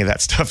got any of that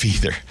stuff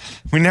either.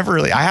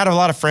 I had a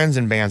lot of friends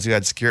in bands who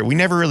had security. We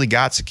never really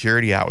got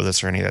security out with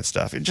us or any of that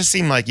stuff. It just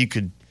seemed like you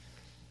could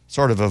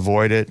sort of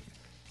avoid it.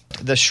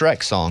 The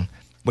Shrek song,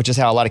 which is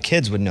how a lot of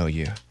kids would know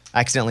you,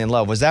 Accidentally in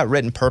Love, was that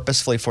written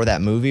purposefully for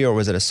that movie, or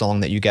was it a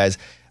song that you guys,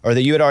 or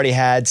that you had already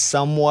had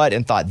somewhat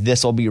and thought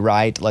this will be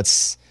right,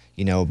 let's,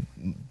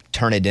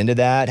 turn it into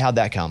that? How'd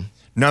that come?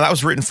 No, that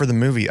was written for the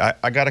movie.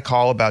 I got a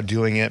call about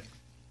doing it.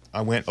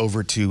 I went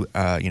over to,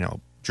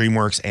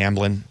 DreamWorks,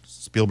 Amblin,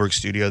 Spielberg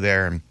studio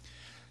there, and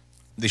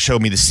they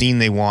showed me the scene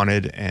they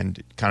wanted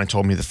and kind of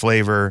told me the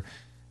flavor.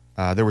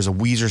 There was a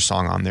Weezer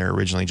song on there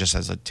originally just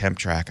as a temp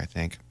track, I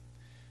think.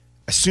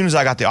 As soon as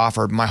I got the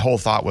offer, my whole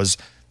thought was,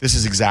 this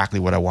is exactly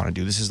what I want to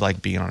do. This is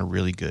like being on a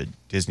really good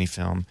Disney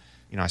film.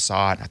 I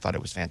saw it, and I thought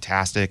it was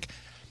fantastic.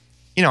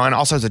 And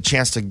also as a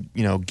chance to,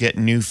 get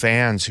new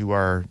fans who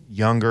are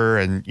younger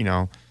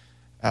and,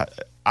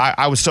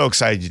 I was so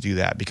excited to do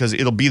that because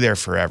it'll be there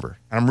forever.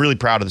 And I'm really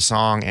proud of the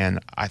song, and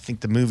I think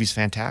the movie's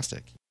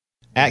fantastic.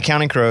 At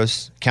Counting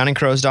Crows,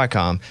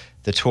 countingcrows.com.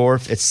 The tour,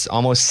 it's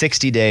almost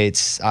 60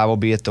 dates. I will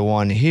be at the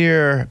one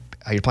here.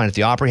 You're playing at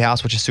the Opry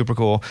House, which is super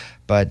cool.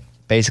 But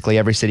basically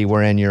every city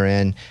we're in, you're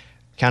in.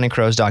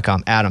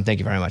 Countingcrows.com. Adam, thank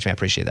you very much, man. I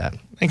appreciate that.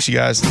 Thanks, you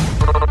guys.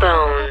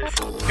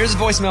 Here's a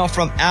voicemail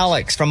from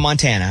Alex from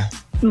Montana.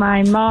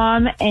 My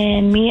mom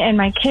and me and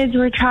my kids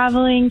were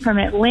traveling from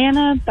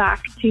Atlanta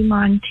back to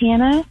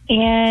Montana,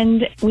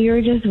 and we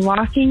were just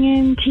walking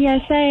in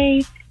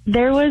TSA.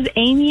 There was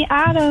Amy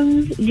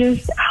Adams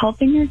just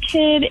helping her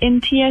kid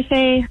in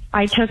TSA.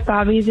 I took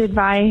Bobby's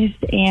advice,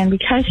 and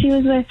because she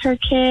was with her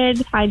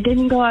kid, I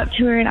didn't go up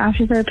to her and ask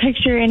her for a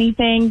picture or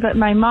anything, but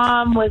my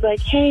mom was like,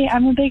 hey,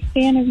 I'm a big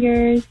fan of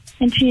yours.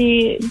 And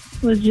she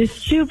was just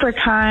super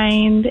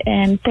kind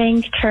and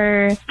thanked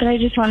her. But I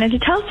just wanted to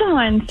tell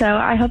someone. So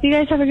I hope you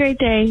guys have a great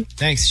day.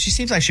 Thanks. She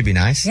seems like she'd be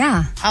nice.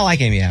 Yeah. I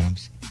like Amy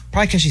Adams.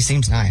 Probably because she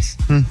seems nice.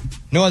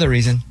 No other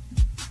reason.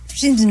 She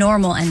seems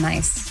normal and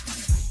nice.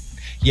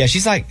 Yeah,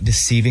 she's like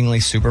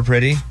deceivingly super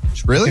pretty.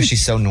 Really? Because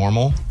she's so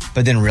normal.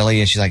 But then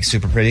really, she's like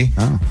super pretty.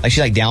 Oh. Like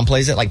she like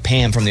downplays it, like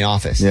Pam from The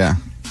Office. Yeah.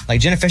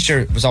 Like Jenna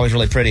Fisher was always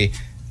really pretty,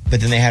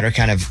 but then they had her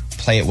kind of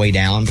play it way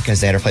down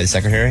because they had her play the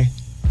secretary.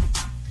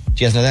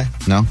 Do you guys know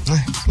that? No.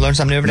 Learn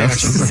something new every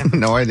day.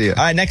 No idea.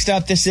 All right, next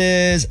up, this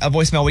is a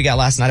voicemail we got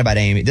last night about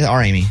Amy. This is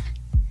our Amy.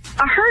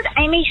 I heard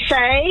Amy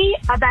say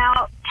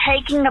about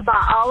taking a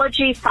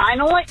biology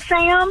final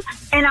exam,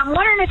 and I'm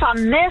wondering if I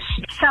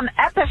missed some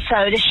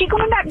episode. Is she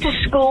going back to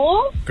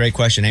school? Great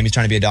question. Amy's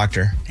trying to be a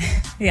doctor.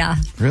 Yeah.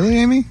 Really,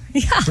 Amy?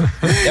 Yeah.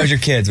 That was your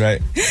kids,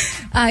 right?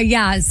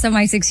 Yeah. So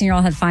my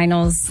 16-year-old had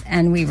finals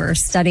and we were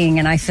studying,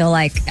 and I feel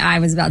like I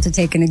was about to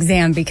take an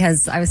exam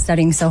because I was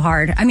studying so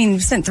hard. I mean, we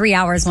spent 3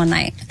 hours one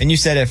night. And you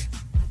said if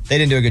they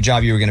didn't do a good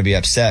job, you were going to be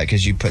upset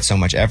because you put so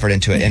much effort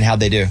into it. And how'd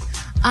they do?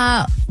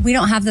 We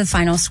don't have the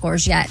final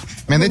scores yet.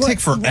 Man, they take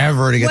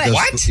forever to get those.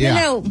 What? Yeah.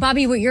 No,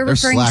 Bobby, what you're They're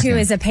referring slacking. to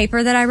is a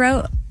paper that I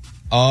wrote.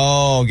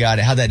 Oh, got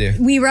it. How'd that do?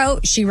 We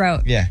wrote, she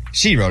wrote. Yeah,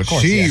 she wrote, of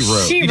course. She yeah.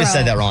 wrote. She You just wrote.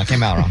 said that wrong. It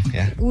came out wrong.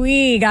 Yeah.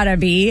 We gotta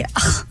be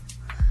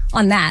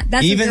on that.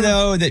 That's Even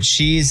though that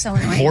she's So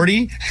annoying.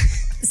 40?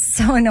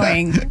 so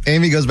annoying.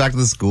 Amy goes back to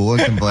the school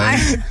and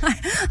complains.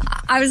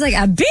 I was like,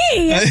 a B.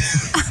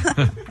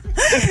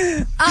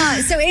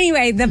 So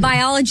anyway, the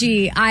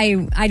biology,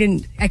 I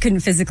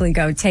couldn't physically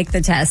go take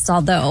the test,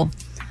 although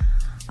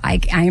I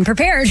am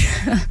prepared.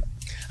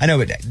 I know,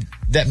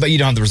 but you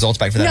don't have the results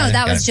back for that. No, either.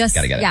 that Got was it. just,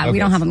 Got it. yeah, Okay. we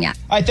don't have them yet.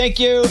 All right, thank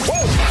you.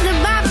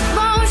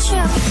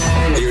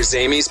 Here's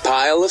Amy's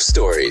pile of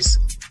stories.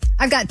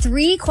 I've got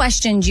 3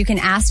 questions you can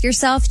ask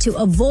yourself to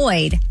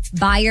avoid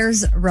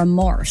buyer's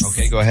remorse.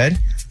 Okay, go ahead.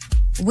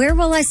 Where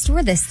will I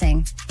store this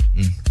thing?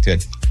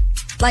 Good.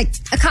 Like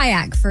a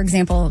kayak, for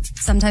example.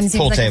 Sometimes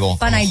Pool it's like table. a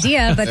fun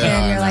idea, but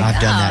then you're like,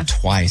 I've done that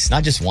twice,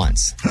 not just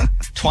once.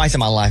 Twice in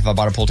my life, I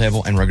bought a pool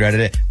table and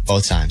regretted it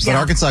both times. But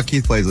Arkansas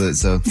Keith plays with it,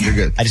 so you're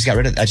good. I just got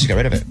rid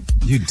of it.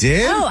 You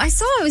did? Oh, I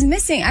saw it was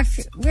missing. I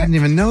didn't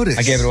even notice.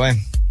 I gave it away.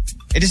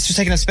 It just was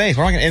taking up space.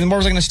 And where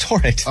was I going to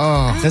store it?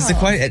 Oh. That's the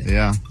question.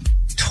 Yeah.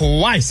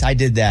 Twice I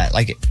did that.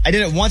 Like, I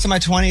did it once in my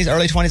 20s,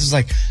 early 20s. It was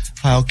like,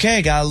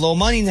 okay, got a little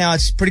money now.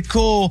 It's pretty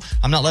cool.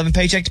 I'm not living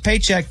paycheck to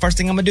paycheck. First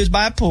thing I'm going to do is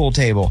buy a pool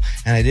table.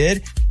 And I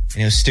did.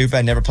 And it was stupid.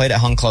 I never played it.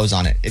 Hung clothes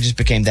on it. It just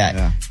became that.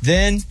 Yeah.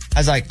 Then I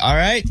was like, all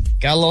right,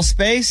 got a little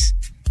space.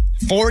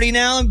 40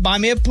 now, buy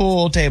me a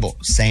pool table.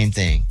 Same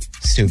thing.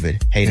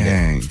 Stupid. Hated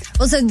it.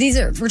 Well, so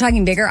we're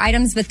talking bigger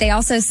items, but they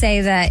also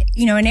say that,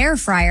 an air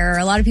fryer,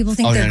 a lot of people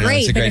think Oh, they're no, great.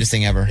 it's the but greatest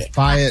thing ever.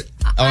 Buy it.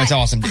 Oh, it's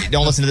awesome.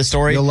 Don't listen to the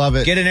story. You'll love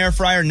it. Get an air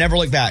fryer, never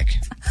look back.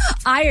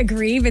 I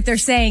agree, but they're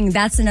saying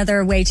that's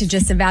another way to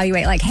just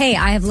evaluate. Like, hey,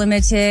 I have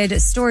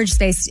limited storage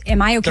space.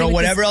 Am I okay Throw with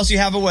whatever this? else you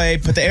have away,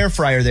 put the air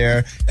fryer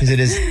there, because it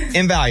is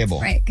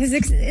invaluable. Right, because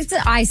it's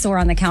an eyesore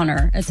on the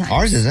counter at times.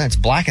 Ours isn't. It's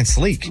black and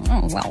sleek.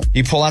 Oh, well.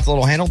 You pull out the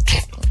little handle,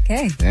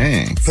 Okay.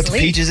 Dang. put the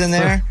Sleek. peaches in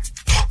there,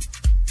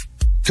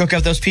 cook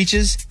up those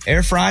peaches,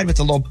 air fried with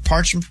the little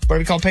parchment, what do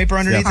we call paper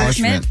underneath Yeah, it?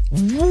 Parchment.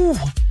 Woo.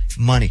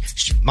 Money.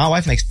 My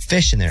wife makes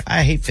fish in there.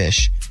 I hate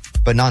fish,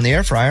 but not in the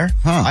air fryer.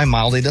 Huh. I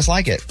mildly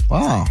dislike it.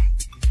 Wow.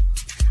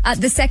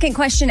 The second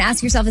question to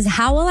ask yourself is,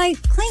 how will I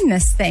clean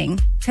this thing?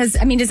 Because,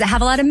 does it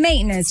have a lot of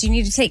maintenance? You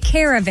need to take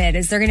care of it.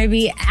 Is there going to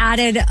be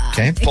added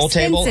Okay. Pool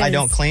table, I expenses?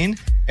 don't clean.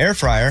 Air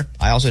fryer,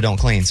 I also don't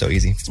clean. So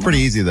easy. It's pretty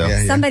easy, though.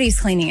 Yeah. Somebody's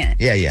cleaning it.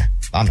 Yeah.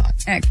 I'm not.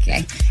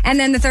 Okay. And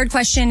then the third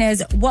question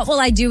is, what will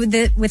I do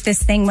with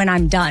this thing when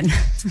I'm done?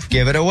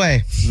 Give it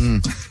away.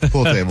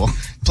 Pool table.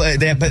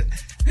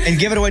 And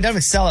give it away. Don't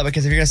even sell it,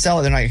 because if you're going to sell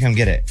it, they're not going to come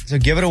get it. So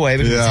give it away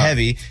because it's Yeah.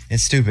 heavy and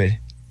stupid.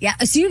 Yeah.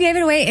 So you gave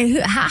it away.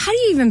 And how do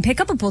you even pick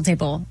up a pool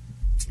table?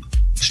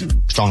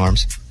 Strong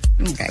arms.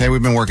 Okay. Hey,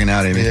 we've been working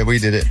out, Amy. Yeah, we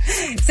did it.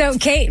 So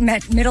Kate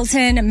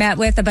Middleton met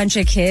with a bunch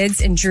of kids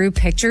and drew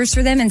pictures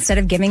for them instead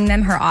of giving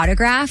them her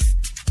autograph.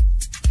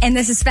 And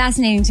this is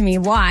fascinating to me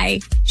why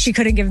she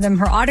couldn't give them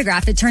her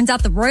autograph. It turns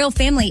out the royal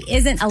family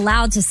isn't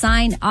allowed to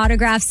sign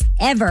autographs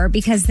ever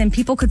because then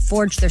people could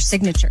forge their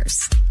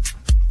signatures.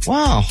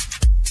 Wow.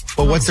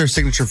 But what's their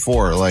signature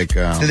for? Like,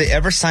 Do they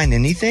ever sign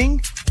anything?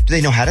 Do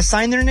they know how to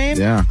sign their name?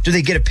 Yeah. Do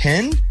they get a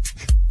pen?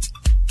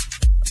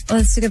 Well,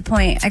 that's a good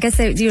point. I guess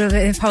they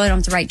probably don't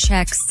have to write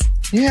checks.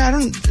 Yeah,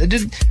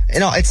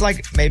 it's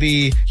like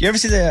maybe, you ever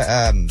see the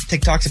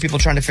TikToks of people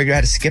trying to figure out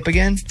how to skip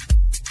again?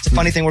 It's a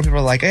funny thing where people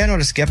are like, hey, I know how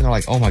to skip. And they're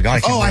like, oh my God, I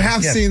can't. I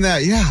have seen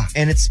that. Yeah.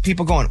 And it's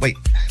people going, wait,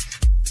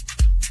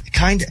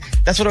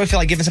 that's what I feel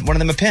like giving one of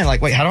them a pen.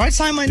 Like, wait, how do I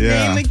sign my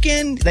name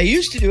again? They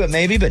used to do it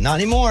maybe, but not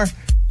anymore.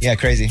 Yeah,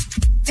 crazy.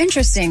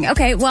 Interesting.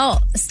 Okay,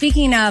 well,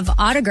 speaking of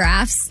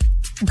autographs,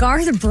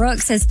 Garth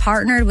Brooks has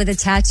partnered with a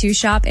tattoo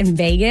shop in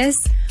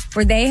Vegas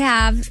where they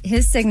have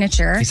his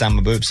signature. He signed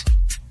my boobs.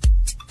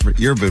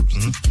 Your boobs.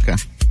 Okay.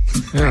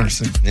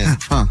 Interesting. Yeah.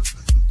 Huh.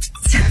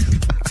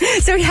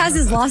 So he has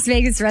his Las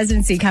Vegas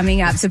residency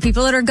coming up. So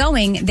people that are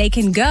going, they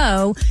can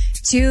go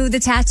to the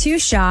tattoo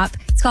shop.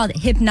 It's called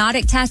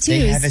Hypnotic Tattoos.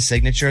 They have his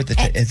signature at the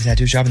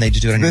tattoo shop and they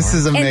just do it on your This arm.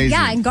 is amazing.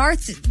 And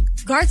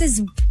Garth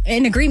is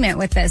in agreement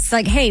with this.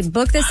 Like, hey,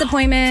 book this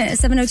appointment,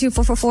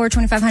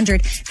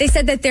 702-444-2500. They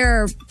said that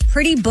they're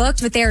pretty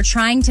booked, but they are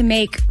trying to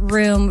make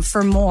room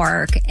for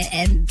more.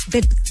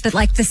 But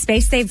like the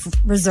space they've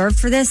reserved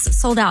for this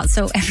sold out.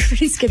 So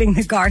everybody's getting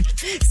the Garth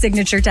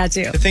signature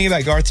tattoo. The thing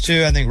about Garth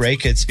too, I think Ray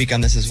could speak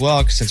on this as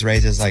well, since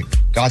Ray's his like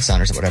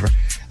godson or whatever.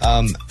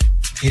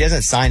 he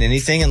doesn't sign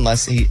anything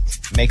unless he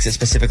makes it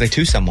specifically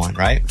to someone,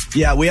 right?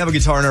 Yeah, we have a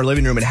guitar in our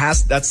living room.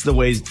 That's the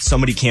way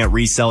somebody can't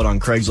resell it on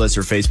Craigslist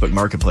or Facebook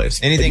Marketplace.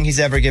 Anything he's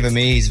ever given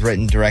me, he's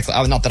written directly.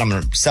 Not that I'm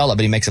going to sell it,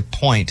 but he makes a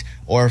point.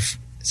 Or if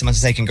someone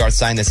says, hey, can Garth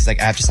sign this? It's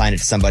like, I have to sign it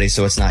to somebody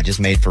so it's not just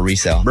made for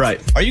resale.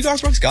 Right. Are you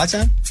Garth Brooks'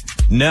 godson?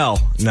 No.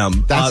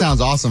 That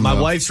sounds awesome. My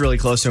though. wife's really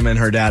close to him, and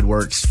her dad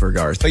works for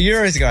Garth. But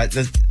you're his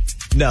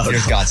No, you're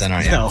his godson,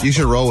 aren't you? No. You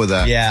should roll with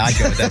that. Yeah, I'd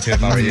go with that too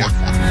if I were you.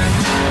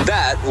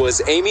 That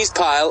was Amy's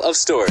Pile of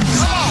Stories.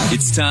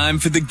 It's time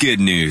for the good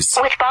news.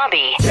 With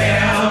Bobby.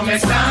 Tell me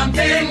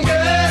something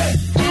good.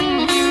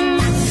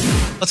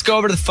 Let's go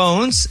over to the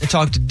phones and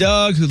talk to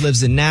Doug, who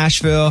lives in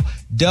Nashville.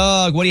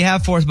 Doug, what do you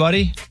have for us,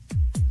 buddy?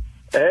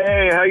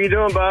 Hey, how you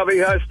doing, Bobby?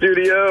 Hi,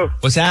 studio.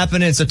 What's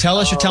happening? So tell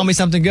us or tell me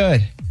something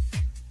good.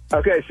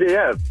 Okay, so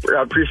yeah,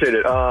 I appreciate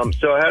it.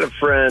 So I had a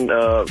friend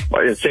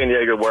in San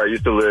Diego where I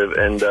used to live,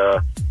 and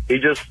he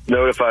just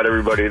notified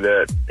everybody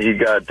that he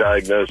got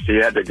diagnosed. He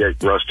had to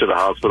get rushed to the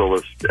hospital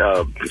with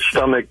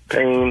stomach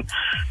pain.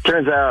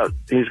 Turns out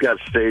he's got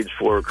stage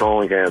 4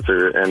 colon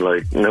cancer, and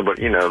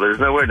nobody, there's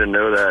no way to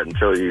know that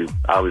until you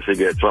obviously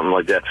get something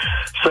like that.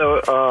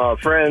 So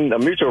a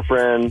mutual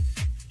friend,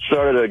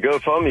 started a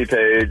GoFundMe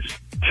page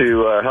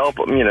to help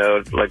him,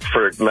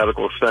 for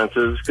medical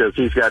expenses, because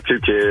he's got 2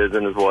 kids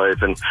and his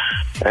wife, and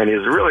he's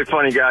a really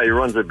funny guy. He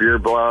runs a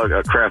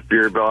craft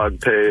beer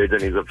blog page,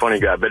 and he's a funny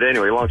guy. But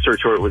anyway, long story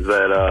short was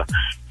that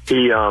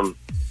he,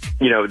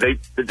 they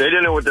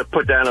didn't know what to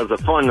put down as a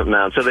fund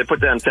amount, so they put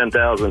down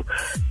 $10,000,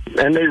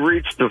 and they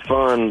reached the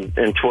fund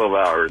in 12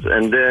 hours.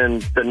 And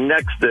then the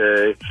next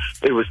day,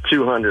 it was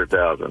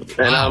 $200,000,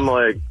 and I'm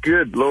like,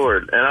 good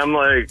Lord. And I'm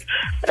like,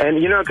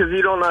 because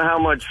you don't know how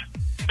much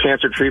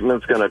cancer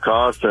treatment's going to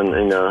cost,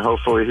 and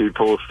hopefully he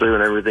pulls through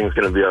and everything's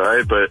going to be all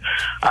right. But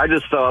I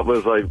just thought it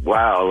was like,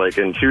 wow, like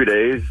in 2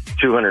 days,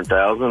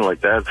 200,000,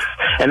 like that's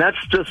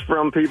just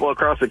from people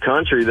across the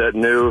country that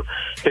knew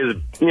his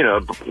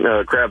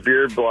craft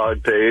beer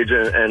blog page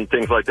and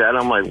things like that.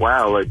 I'm like,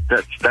 wow, like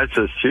that's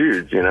just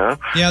huge, Yeah,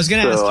 I was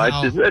going to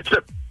ask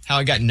how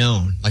it got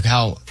known, like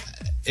how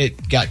it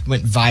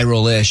went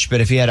viral-ish.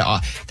 But if he had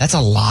that's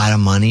a lot of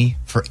money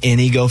for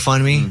any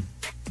GoFundMe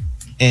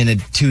in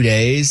 2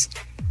 days.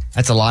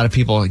 That's a lot of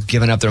people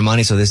giving up their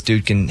money so this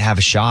dude can have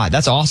a shot.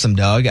 That's awesome,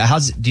 Doug.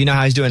 Do you know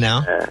how he's doing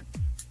now?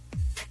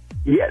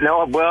 Yeah,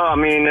 no, well, I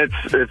mean,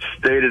 it's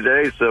day to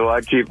day, so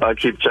I keep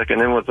checking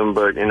in with him,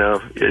 but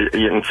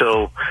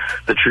until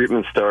the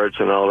treatment starts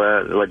and all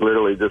that, like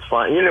literally just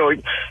fine.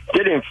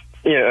 Getting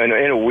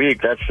in a week,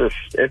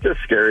 it's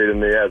just scary to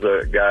me as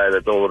a guy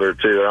that's older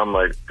too. I'm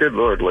like, good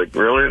Lord, like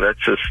really?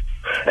 That's just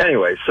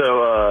anyway.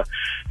 So.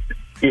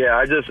 Yeah,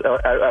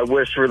 I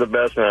wish for the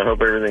best, and I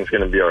hope everything's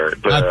going to be all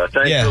right. But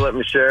thanks for letting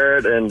me share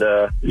it, and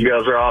you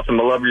guys are awesome.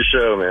 I love your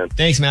show, man.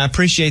 Thanks, man. I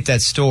appreciate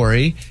that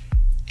story.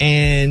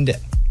 And,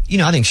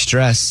 I think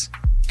stress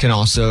can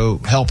also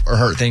help or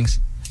hurt things.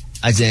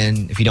 As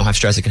in, if you don't have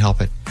stress, it can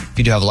help it. If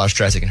you do have a lot of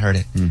stress, it can hurt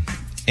it. And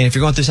if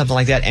you're going through something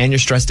like that and you're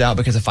stressed out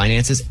because of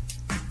finances,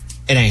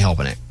 it ain't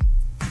helping it.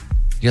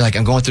 You're like,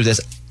 I'm going through this.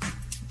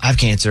 I have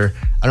cancer. I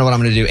don't know what I'm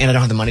going to do, and I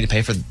don't have the money to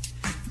pay for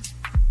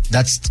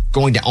that's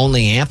going to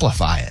only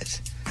amplify it.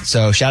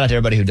 So shout out to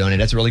everybody who donated.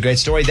 That's a really great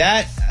story.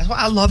 That's why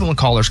I love it when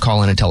callers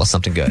call in and tell us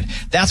something good.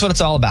 That's what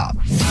it's all about.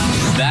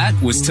 That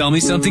was Tell Me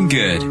Something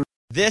Good.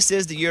 This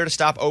is the year to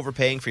stop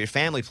overpaying for your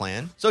family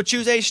plan. So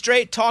choose a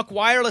Straight Talk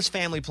wireless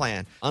family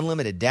plan.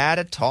 Unlimited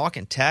data, talk,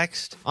 and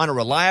text on a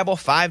reliable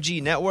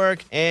 5G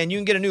network. And you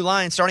can get a new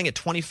line starting at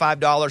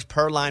 $25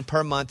 per line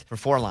per month for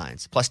 4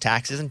 lines, plus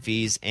taxes and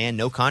fees and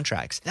no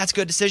contracts. That's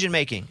good decision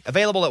making.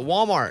 Available at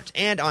Walmart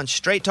and on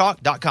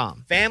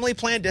straighttalk.com. Family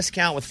plan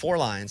discount with 4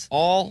 lines,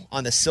 all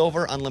on the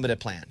Silver Unlimited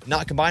plan.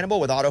 Not combinable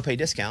with auto pay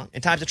discount.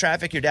 In times of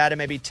traffic, your data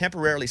may be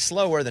temporarily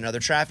slower than other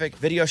traffic.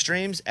 Video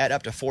streams at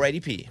up to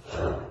 480p.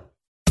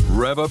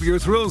 Rev up your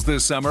thrills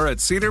this summer at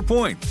Cedar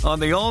Point on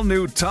the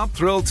all-new Top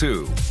Thrill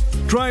 2.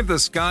 Drive the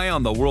sky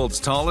on the world's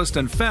tallest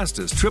and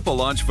fastest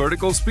triple-launch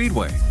vertical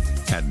speedway.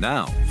 And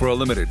now, for a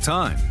limited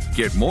time,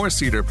 get more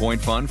Cedar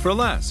Point fun for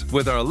less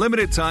with our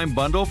limited-time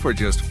bundle for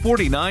just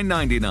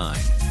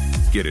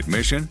 $49.99. Get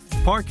admission,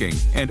 parking,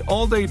 and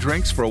all-day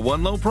drinks for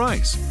one low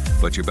price.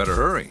 But you better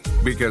hurry,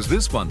 because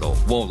this bundle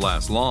won't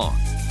last long.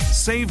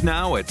 Save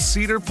now at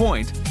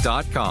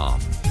cedarpoint.com.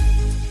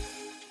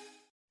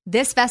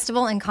 This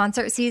festival and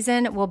concert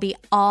season will be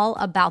all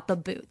about the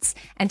boots,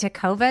 and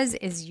Tecovas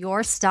is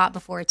your stop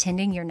before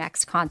attending your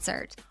next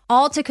concert.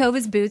 All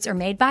Tecovas boots are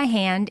made by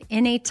hand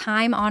in a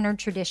time-honored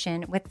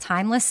tradition with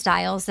timeless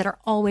styles that are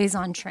always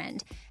on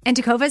trend. And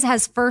Tecovas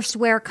has first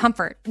wear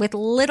comfort with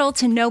little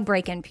to no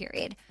break-in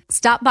period.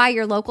 Stop by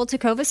your local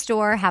Tecovas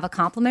store, have a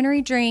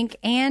complimentary drink,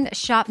 and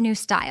shop new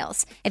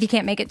styles. If you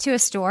can't make it to a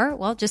store,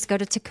 well, just go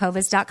to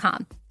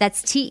tecovas.com.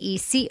 That's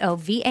Tecovas.com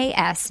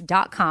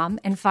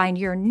and find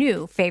your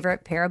new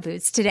favorite pair of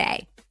boots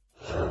today.